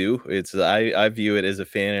certainly I do. I view it as a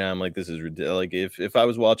fan, and I'm like, this is ridiculous. Like if I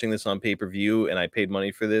was watching this on pay-per-view and I paid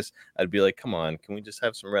money for this, I'd be like, come on, can we just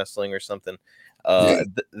have some wrestling or something?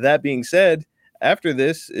 That being said, after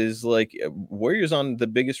this is Warrior's on the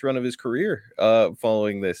biggest run of his career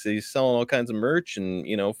following this. He's selling all kinds of merch, and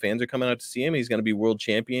fans are coming out to see him. He's going to be world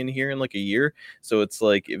champion here in a year. So it's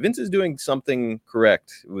like Vince is doing something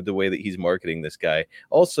correct with the way that he's marketing this guy.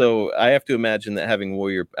 Also, I have to imagine that having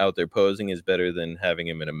Warrior out there posing is better than having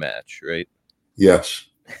him in a match, right? Yes.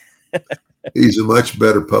 He's a much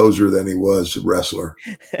better poser than he was a wrestler.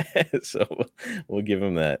 So we'll give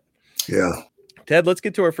him that. Yeah. Ted, let's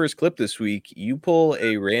get to our first clip this week. You pull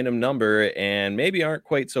a random number and maybe aren't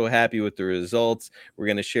quite so happy with the results. We're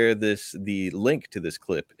going to share the link to this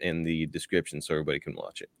clip in the description so everybody can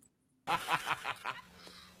watch it.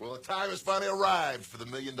 Well, the time has finally arrived for the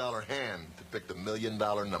 $1 million hand to pick the $1 million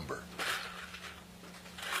number.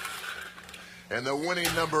 And the winning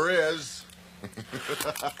number is...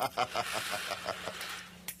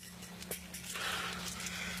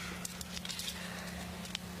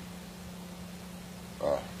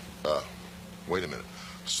 wait a minute.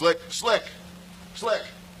 Slick.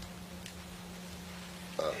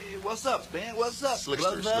 Hey, what's up, man? What's up,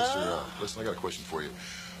 Slickster, brother? listen, I got a question for you.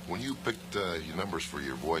 When you picked your numbers for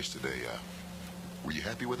your voice today, were you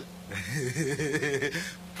happy with it?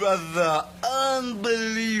 Brother,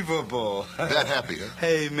 unbelievable. That happy, huh?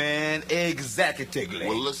 Hey, man, exactly.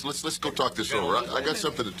 Well, let's go talk this over. I got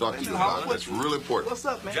something to talk to you about. That's real important. What's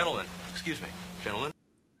up, man? Gentlemen, excuse me, gentlemen.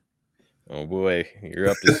 Oh boy, you're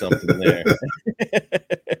up to something there.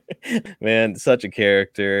 Man, such a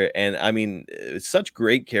character. And I mean, it's such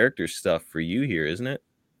great character stuff for you here, isn't it?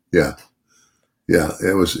 Yeah.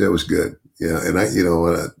 It was good. Yeah. And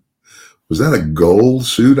was that a gold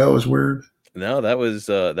suit I was wearing? No, that was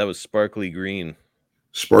sparkly green.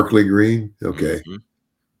 Sparkly green. Okay. Mm-hmm.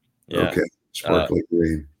 Yeah. Okay. Sparkly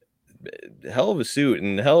green. Hell of a suit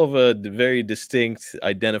and hell of a very distinct,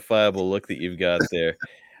 identifiable look that you've got there.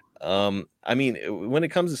 I mean, when it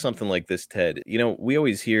comes to something like this, Ted, we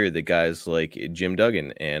always hear that guys like Jim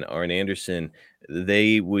Duggan and Arn Anderson,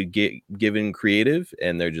 they would get given creative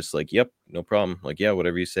and they're just like, yep, no problem. Like, yeah,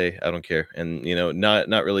 whatever you say, I don't care. And,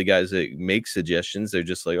 not really guys that make suggestions. They're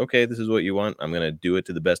just like, okay, this is what you want. I'm going to do it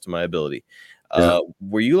to the best of my ability. Yeah.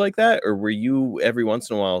 Were you like that? Or were you every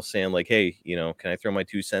once in a while saying like, hey, can I throw my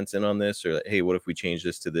 2 cents in on this? Or, hey, what if we change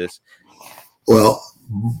this to this? Well,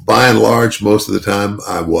 by and large, most of the time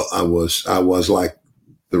I was like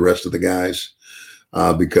the rest of the guys,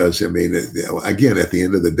 because I mean, again, at the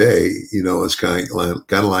end of the day, it's kind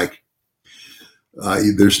of like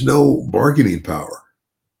there's no bargaining power.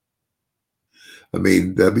 I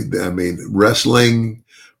mean, wrestling,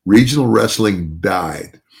 regional wrestling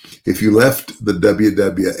died. If you left the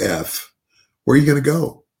WWF, where are you going to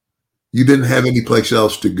go? You didn't have any place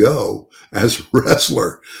else to go as a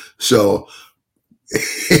wrestler. So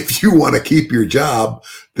if you want to keep your job,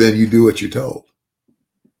 then you do what you're told.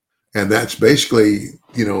 And that's basically,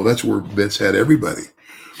 that's where Vince had everybody.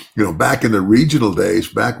 Back in the regional days,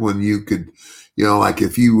 back when you could, like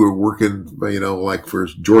if you were working, like for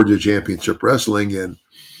Georgia Championship Wrestling and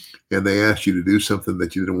they asked you to do something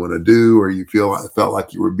that you didn't want to do, or you felt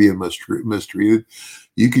like you were being mistreated,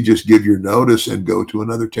 you could just give your notice and go to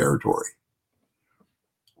another territory.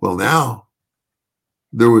 Well, now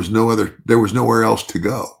there was nowhere else to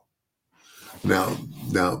go. Now,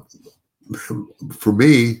 for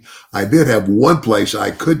me, I did have one place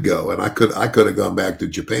I could go, and I could have gone back to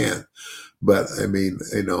Japan, but I mean,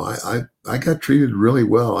 I got treated really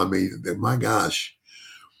well. I mean, my gosh,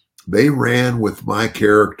 they ran with my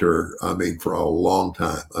character. I mean, for a long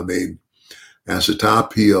time. I mean, as a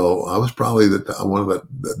top heel, I was probably one of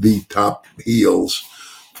the top heels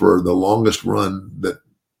for the longest run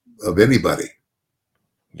of anybody.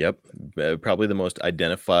 Yep. Probably the most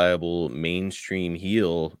identifiable mainstream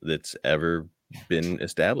heel that's ever been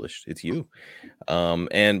established. It's you.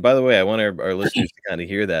 And by the way, I want our listeners to kind of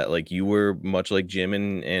hear that. Like, you were much like Jim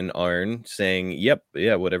and Arn saying, yep,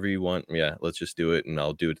 yeah, whatever you want. Yeah, let's just do it. And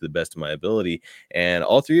I'll do it to the best of my ability. And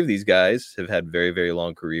all three of these guys have had very, very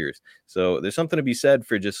long careers. So there's something to be said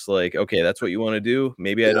for just like, okay, that's what you want to do.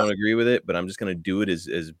 Maybe I don't agree with it, but I'm just going to do it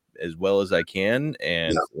as well as I can,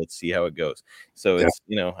 and let's see how it goes. So it's,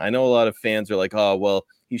 I know a lot of fans are like, oh, well,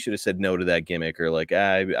 he should have said no to that gimmick, or like,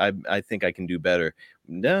 I think I can do better.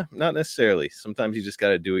 No, not necessarily. Sometimes you just got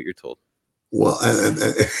to do what you're told. Well,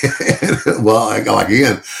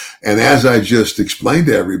 again, and as I just explained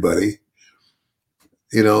to everybody,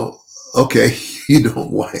 okay, you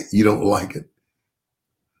don't like it.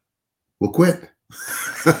 Well, quit.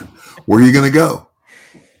 Where are you going to go?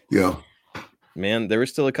 Man, there were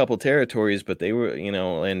still a couple territories, but they were,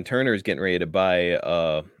 and Turner's getting ready to buy,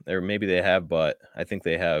 or maybe they have bought. I think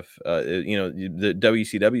they have. The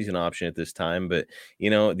WCW is an option at this time, but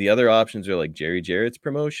the other options are like Jerry Jarrett's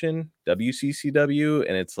promotion, WCCW,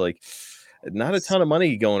 and it's like not a ton of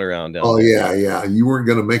money going around down there. Yeah. You weren't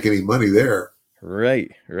going to make any money there.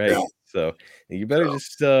 Right. Yeah. So you better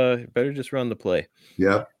just run the play.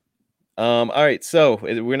 Yeah. All right, so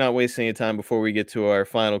we're not wasting any time before we get to our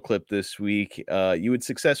final clip this week. You would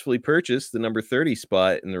successfully purchase the number 30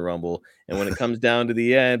 spot in the Rumble, and when it comes down to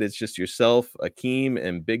the end, it's just yourself, Akeem,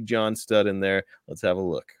 and Big John Studd in there. Let's have a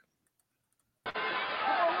look. Say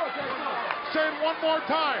it one more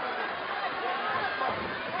time.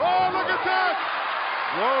 Oh, look at that!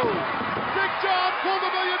 Whoa! Big John pulled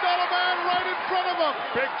the $1 Million Man right in front of him.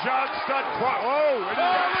 Big John Studd. Oh, look at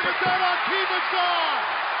that! Akeem is gone.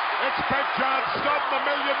 It's Big John Studd, the $1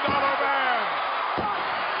 Million Man.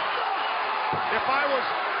 If I was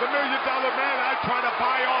the $1 Million Man, I'd try to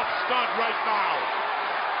buy off Studd right now.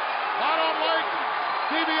 I don't like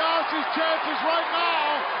DiBiase's chances right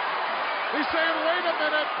now. He's saying, wait a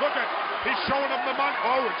minute. Look at, he's showing him the money.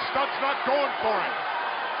 Oh, and Studd's not going for it.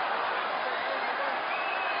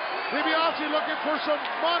 DiBiase looking for some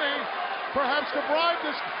money, perhaps to bribe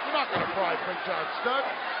this. We're not going to bribe Big John Studd.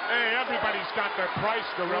 Hey, everybody's got their price,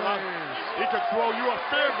 Gorilla. He could throw you a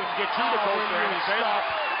fib and get you to go for anything. Stop.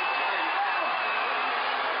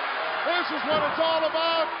 This is what it's all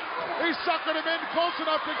about. He's sucking him in close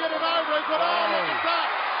enough to get an eye ring, but oh, look at that.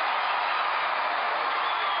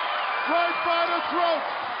 Right by the throat.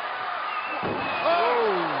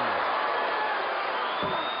 Oh.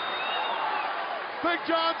 Big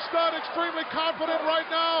John Studd extremely confident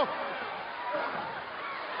right now.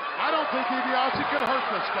 I don't think DiBiase can hurt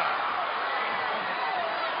this guy.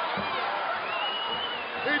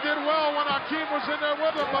 He did well when Akeem was in there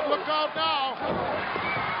with him, but look out now.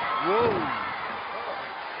 Whoa.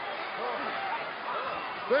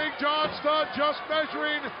 Big John Studd just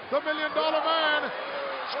measuring the $1 Million Man.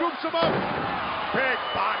 Scoops him up. Big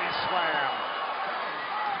body slam.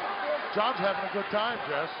 John's having a good time,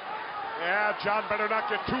 Jess. Yeah, John better not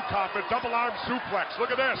get too confident. Double arm suplex.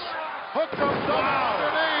 Look at this. Hooked up double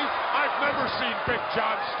underneath. I've never seen Big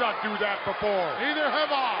John Studd do that before. Neither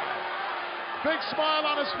have I. Big smile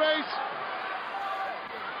on his face.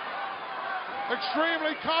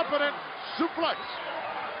 Extremely confident. Suplex.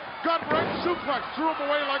 Gut-wrench suplex. Threw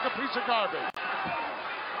him away like a piece of garbage.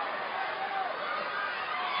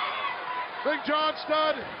 Big John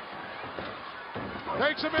Studd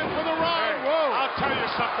takes him in for the ride. Hey, whoa. I'll tell you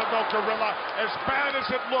something, though, Gorilla. As bad as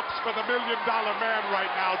it looks for the $1 Million Man right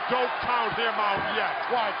now, don't count him out yet.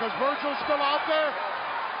 Why? Because Virgil's still out there?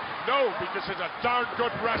 No, because he's a darn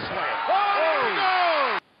good wrestler.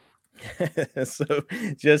 Oh, no! So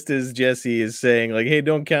just as Jesse is saying, like, hey,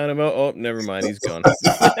 don't count him out. Oh, never mind, he's gone.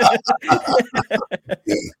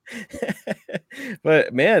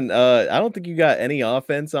 But man, I don't think you got any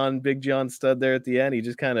offense on Big John Studd there at the end. He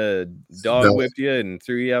just kind of dog whipped you and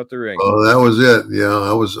threw you out the ring. Oh, that was it.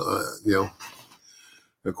 I was,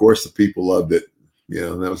 of course, the people loved it.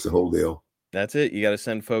 That was the whole deal. That's it. You got to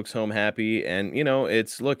send folks home happy. And,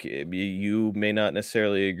 look, you may not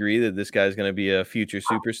necessarily agree that this guy's going to be a future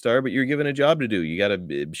superstar, but you're given a job to do. You got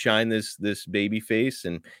to shine this baby face,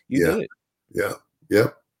 and you did it. Yeah.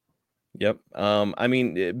 Yep. Yep. I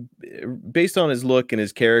mean, based on his look and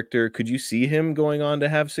his character, could you see him going on to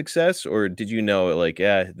have success, or did you know, like,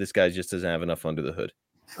 this guy just doesn't have enough under the hood?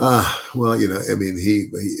 Well, I mean,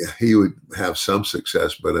 he would have some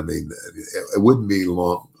success, but I mean, it wouldn't be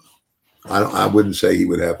long. I wouldn't say he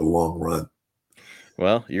would have a long run.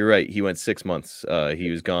 Well, you're right. He went 6 months.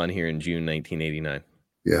 He was gone here in June 1989.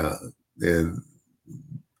 Yeah, and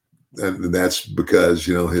that's because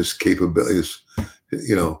his capabilities.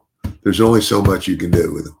 There's only so much you can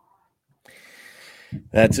do with him.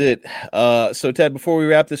 That's it. So Ted, before we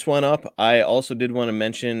wrap this one up, I also did want to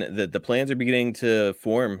mention that the plans are beginning to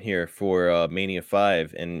form here for Mania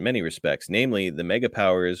 5 in many respects. Namely, the Mega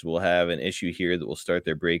Powers will have an issue here that will start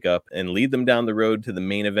their breakup and lead them down the road to the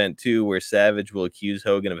main event too, where Savage will accuse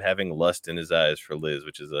Hogan of having lust in his eyes for Liz,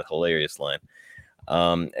 which is a hilarious line.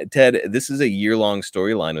 Ted, this is a year-long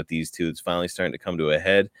storyline with these two. It's finally starting to come to a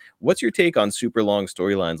head. What's your take on super long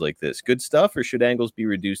storylines like this? Good stuff, or should angles be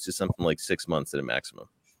reduced to something like 6 months at a maximum?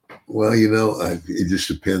 Well, it just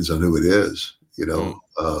depends on who it is, and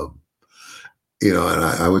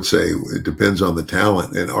I would say it depends on the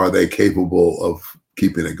talent and are they capable of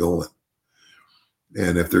keeping it going?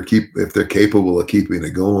 And if they're capable of keeping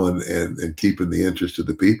it going and keeping the interest of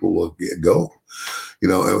the people, will go. It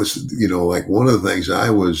was, like one of the things I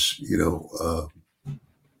was,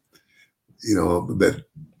 that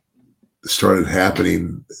started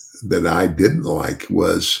happening that I didn't like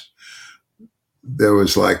was there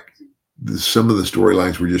was like some of the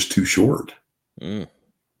storylines were just too short.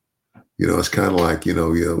 It's kind of like, I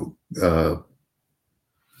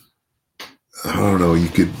don't know. You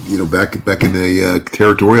could, back in the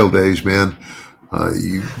territorial days, man,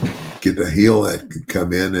 you get a heel that could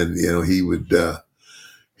come in, and he would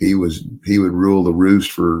rule the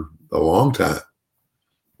roost for a long time.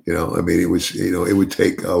 I mean, it was, it would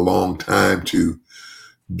take a long time to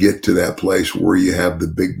get to that place where you have the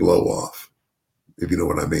big blow off, if you know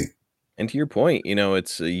what I mean. And to your point,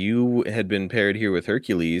 it's you had been paired here with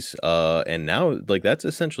Hercules, and now like that's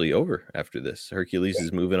essentially over after this. Hercules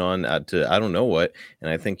is moving on to I don't know what,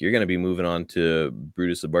 and I think you're going to be moving on to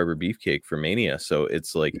Brutus the Barber Beefcake for Mania. So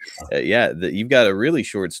it's like, you've got a really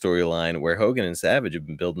short storyline where Hogan and Savage have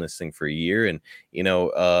been building this thing for a year, and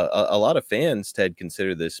a lot of fans, Ted,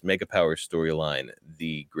 consider this Mega Power storyline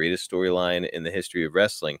the greatest storyline in the history of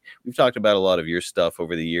wrestling. We've talked about a lot of your stuff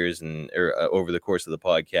over the years and over the course of the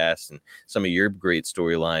podcast, and some of your great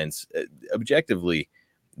storylines. Objectively,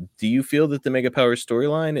 do you feel that the Mega Power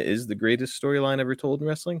storyline is the greatest storyline ever told in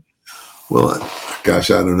wrestling? Well, gosh,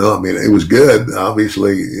 I don't know. I mean, it was good.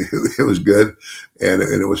 Obviously, it was good, and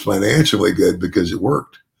it was financially good because it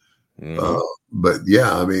worked. Mm-hmm. But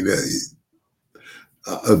yeah, I mean,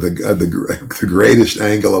 the greatest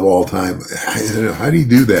angle of all time. How do you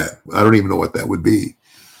do that? I don't even know what that would be.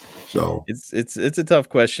 So it's a tough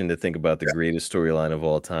question to think about the greatest storyline of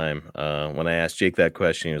all time. When I asked Jake that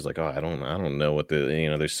question, he was like, "Oh, I don't know what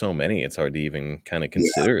there's so many. It's hard to even kind of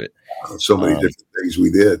consider it. So many different things we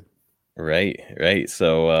did." Right.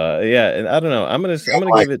 So and I don't know. I'm gonna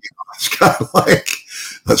give it. It's kind of like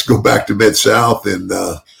let's go back to Mid-South and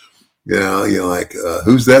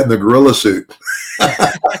who's that in the gorilla suit?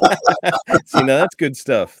 See, now that's good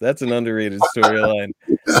stuff. That's an underrated storyline.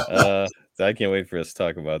 I can't wait for us to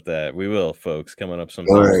talk about that. We will, folks, coming up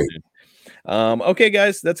sometime soon. Okay,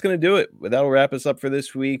 guys, that's going to do it. That'll wrap us up for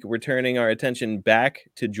this week. We're turning our attention back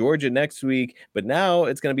to Georgia next week, but now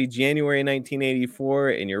it's going to be January 1984,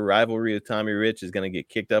 and your rivalry with Tommy Rich is going to get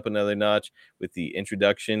kicked up another notch with the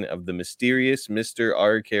introduction of the mysterious Mr.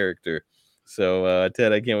 R character. So,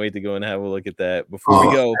 Ted, I can't wait to go and have a look at that before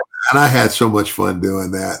we go. And I had so much fun doing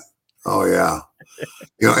that. Oh, yeah.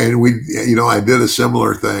 And I did a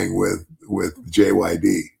similar thing with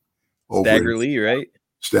JYD. Stagger Lee, right?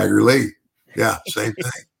 Stagger Lee. Yeah, same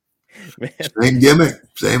thing. Same gimmick,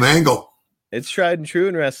 same angle. It's tried and true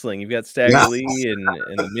in wrestling. You've got Stagger Lee and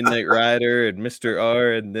the Midnight Rider and Mr.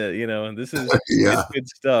 R, and this is it's good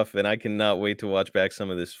stuff. And I cannot wait to watch back some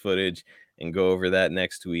of this footage and go over that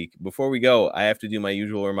next week. Before we go, I have to do my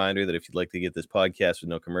usual reminder that if you'd like to get this podcast with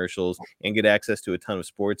no commercials and get access to a ton of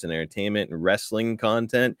sports and entertainment and wrestling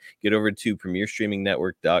content, get over to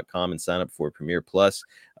premierstreamingnetwork.com and sign up for Premier Plus.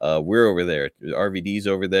 We're over there. RVD's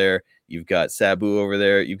over there. You've got Sabu over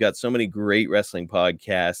there. You've got so many great wrestling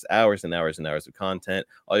podcasts, hours and hours and hours of content.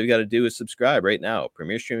 All you got to do is subscribe right now.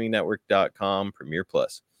 premierstreamingnetwork.com, Premier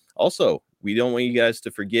Plus. Also, we don't want you guys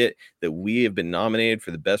to forget that we have been nominated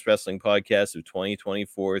for the Best Wrestling Podcast of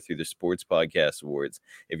 2024 through the Sports Podcast Awards.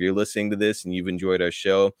 If you're listening to this and you've enjoyed our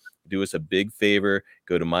show, do us a big favor.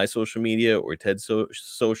 Go to my social media or Ted's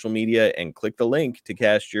social media and click the link to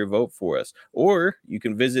cast your vote for us. Or you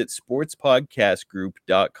can visit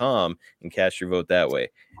sportspodcastgroup.com and cast your vote that way.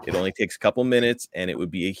 It only takes a couple minutes, and it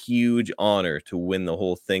would be a huge honor to win the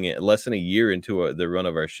whole thing in less than a year into the run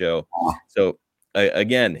of our show. So,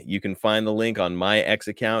 again, you can find the link on my X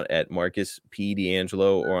account at Marcus P.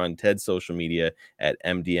 D'Angelo or on Ted's social media at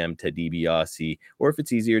MDM Ted DiBiase. Or if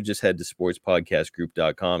it's easier, just head to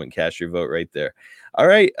sportspodcastgroup.com and cast your vote right there. All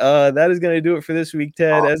right, that is going to do it for this week,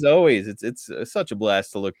 Ted. As always, it's such a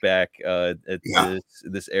blast to look back at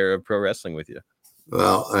this era of pro wrestling with you.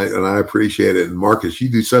 Well, I appreciate it. And Marcus, you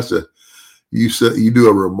do you do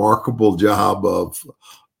a remarkable job of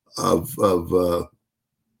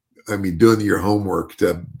doing your homework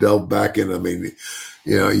to delve back in. I mean,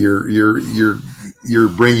 you're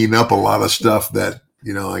bringing up a lot of stuff that,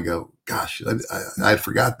 I go, gosh, I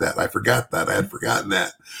forgot that. I had forgotten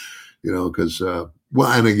that, because,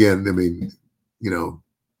 and again, I mean,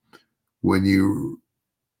 when you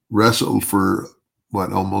wrestled for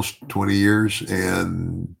almost 20 years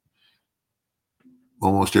and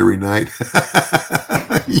almost every night.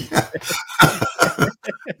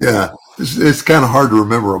 Yeah. It's kind of hard to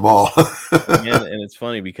remember them all. And it's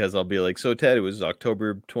funny because I'll be like, so Ted, it was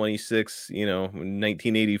October 26th,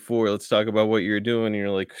 1984. Let's talk about what you're doing. And you're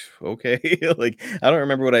like, okay. Like, I don't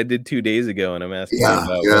remember what I did 2 days ago. And I'm asking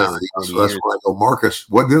about So that's why I go, Marcus,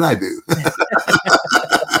 what did I do?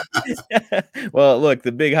 Well, look,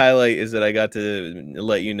 the big highlight is that I got to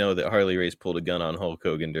let you know that Harley Race pulled a gun on Hulk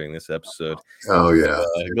Hogan during this episode. Oh, yeah. So,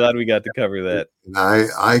 glad we got to cover that. And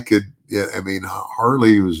I could,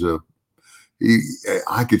 Harley was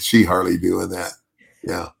I could see Harley doing that.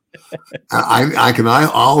 Yeah. I can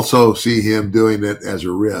also see him doing it as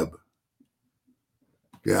a rib.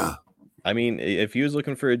 Yeah. I mean, if he was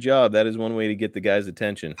looking for a job, that is one way to get the guy's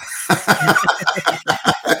attention.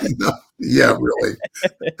 Yeah, really.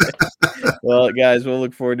 Well, guys, we'll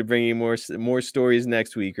look forward to bringing you more stories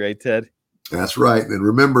next week, right, Ted? That's right. And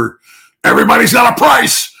remember, everybody's got a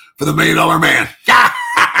price for the $1 Million Man.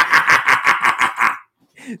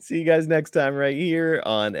 See you guys next time right here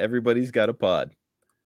on Everybody's Got a Pod.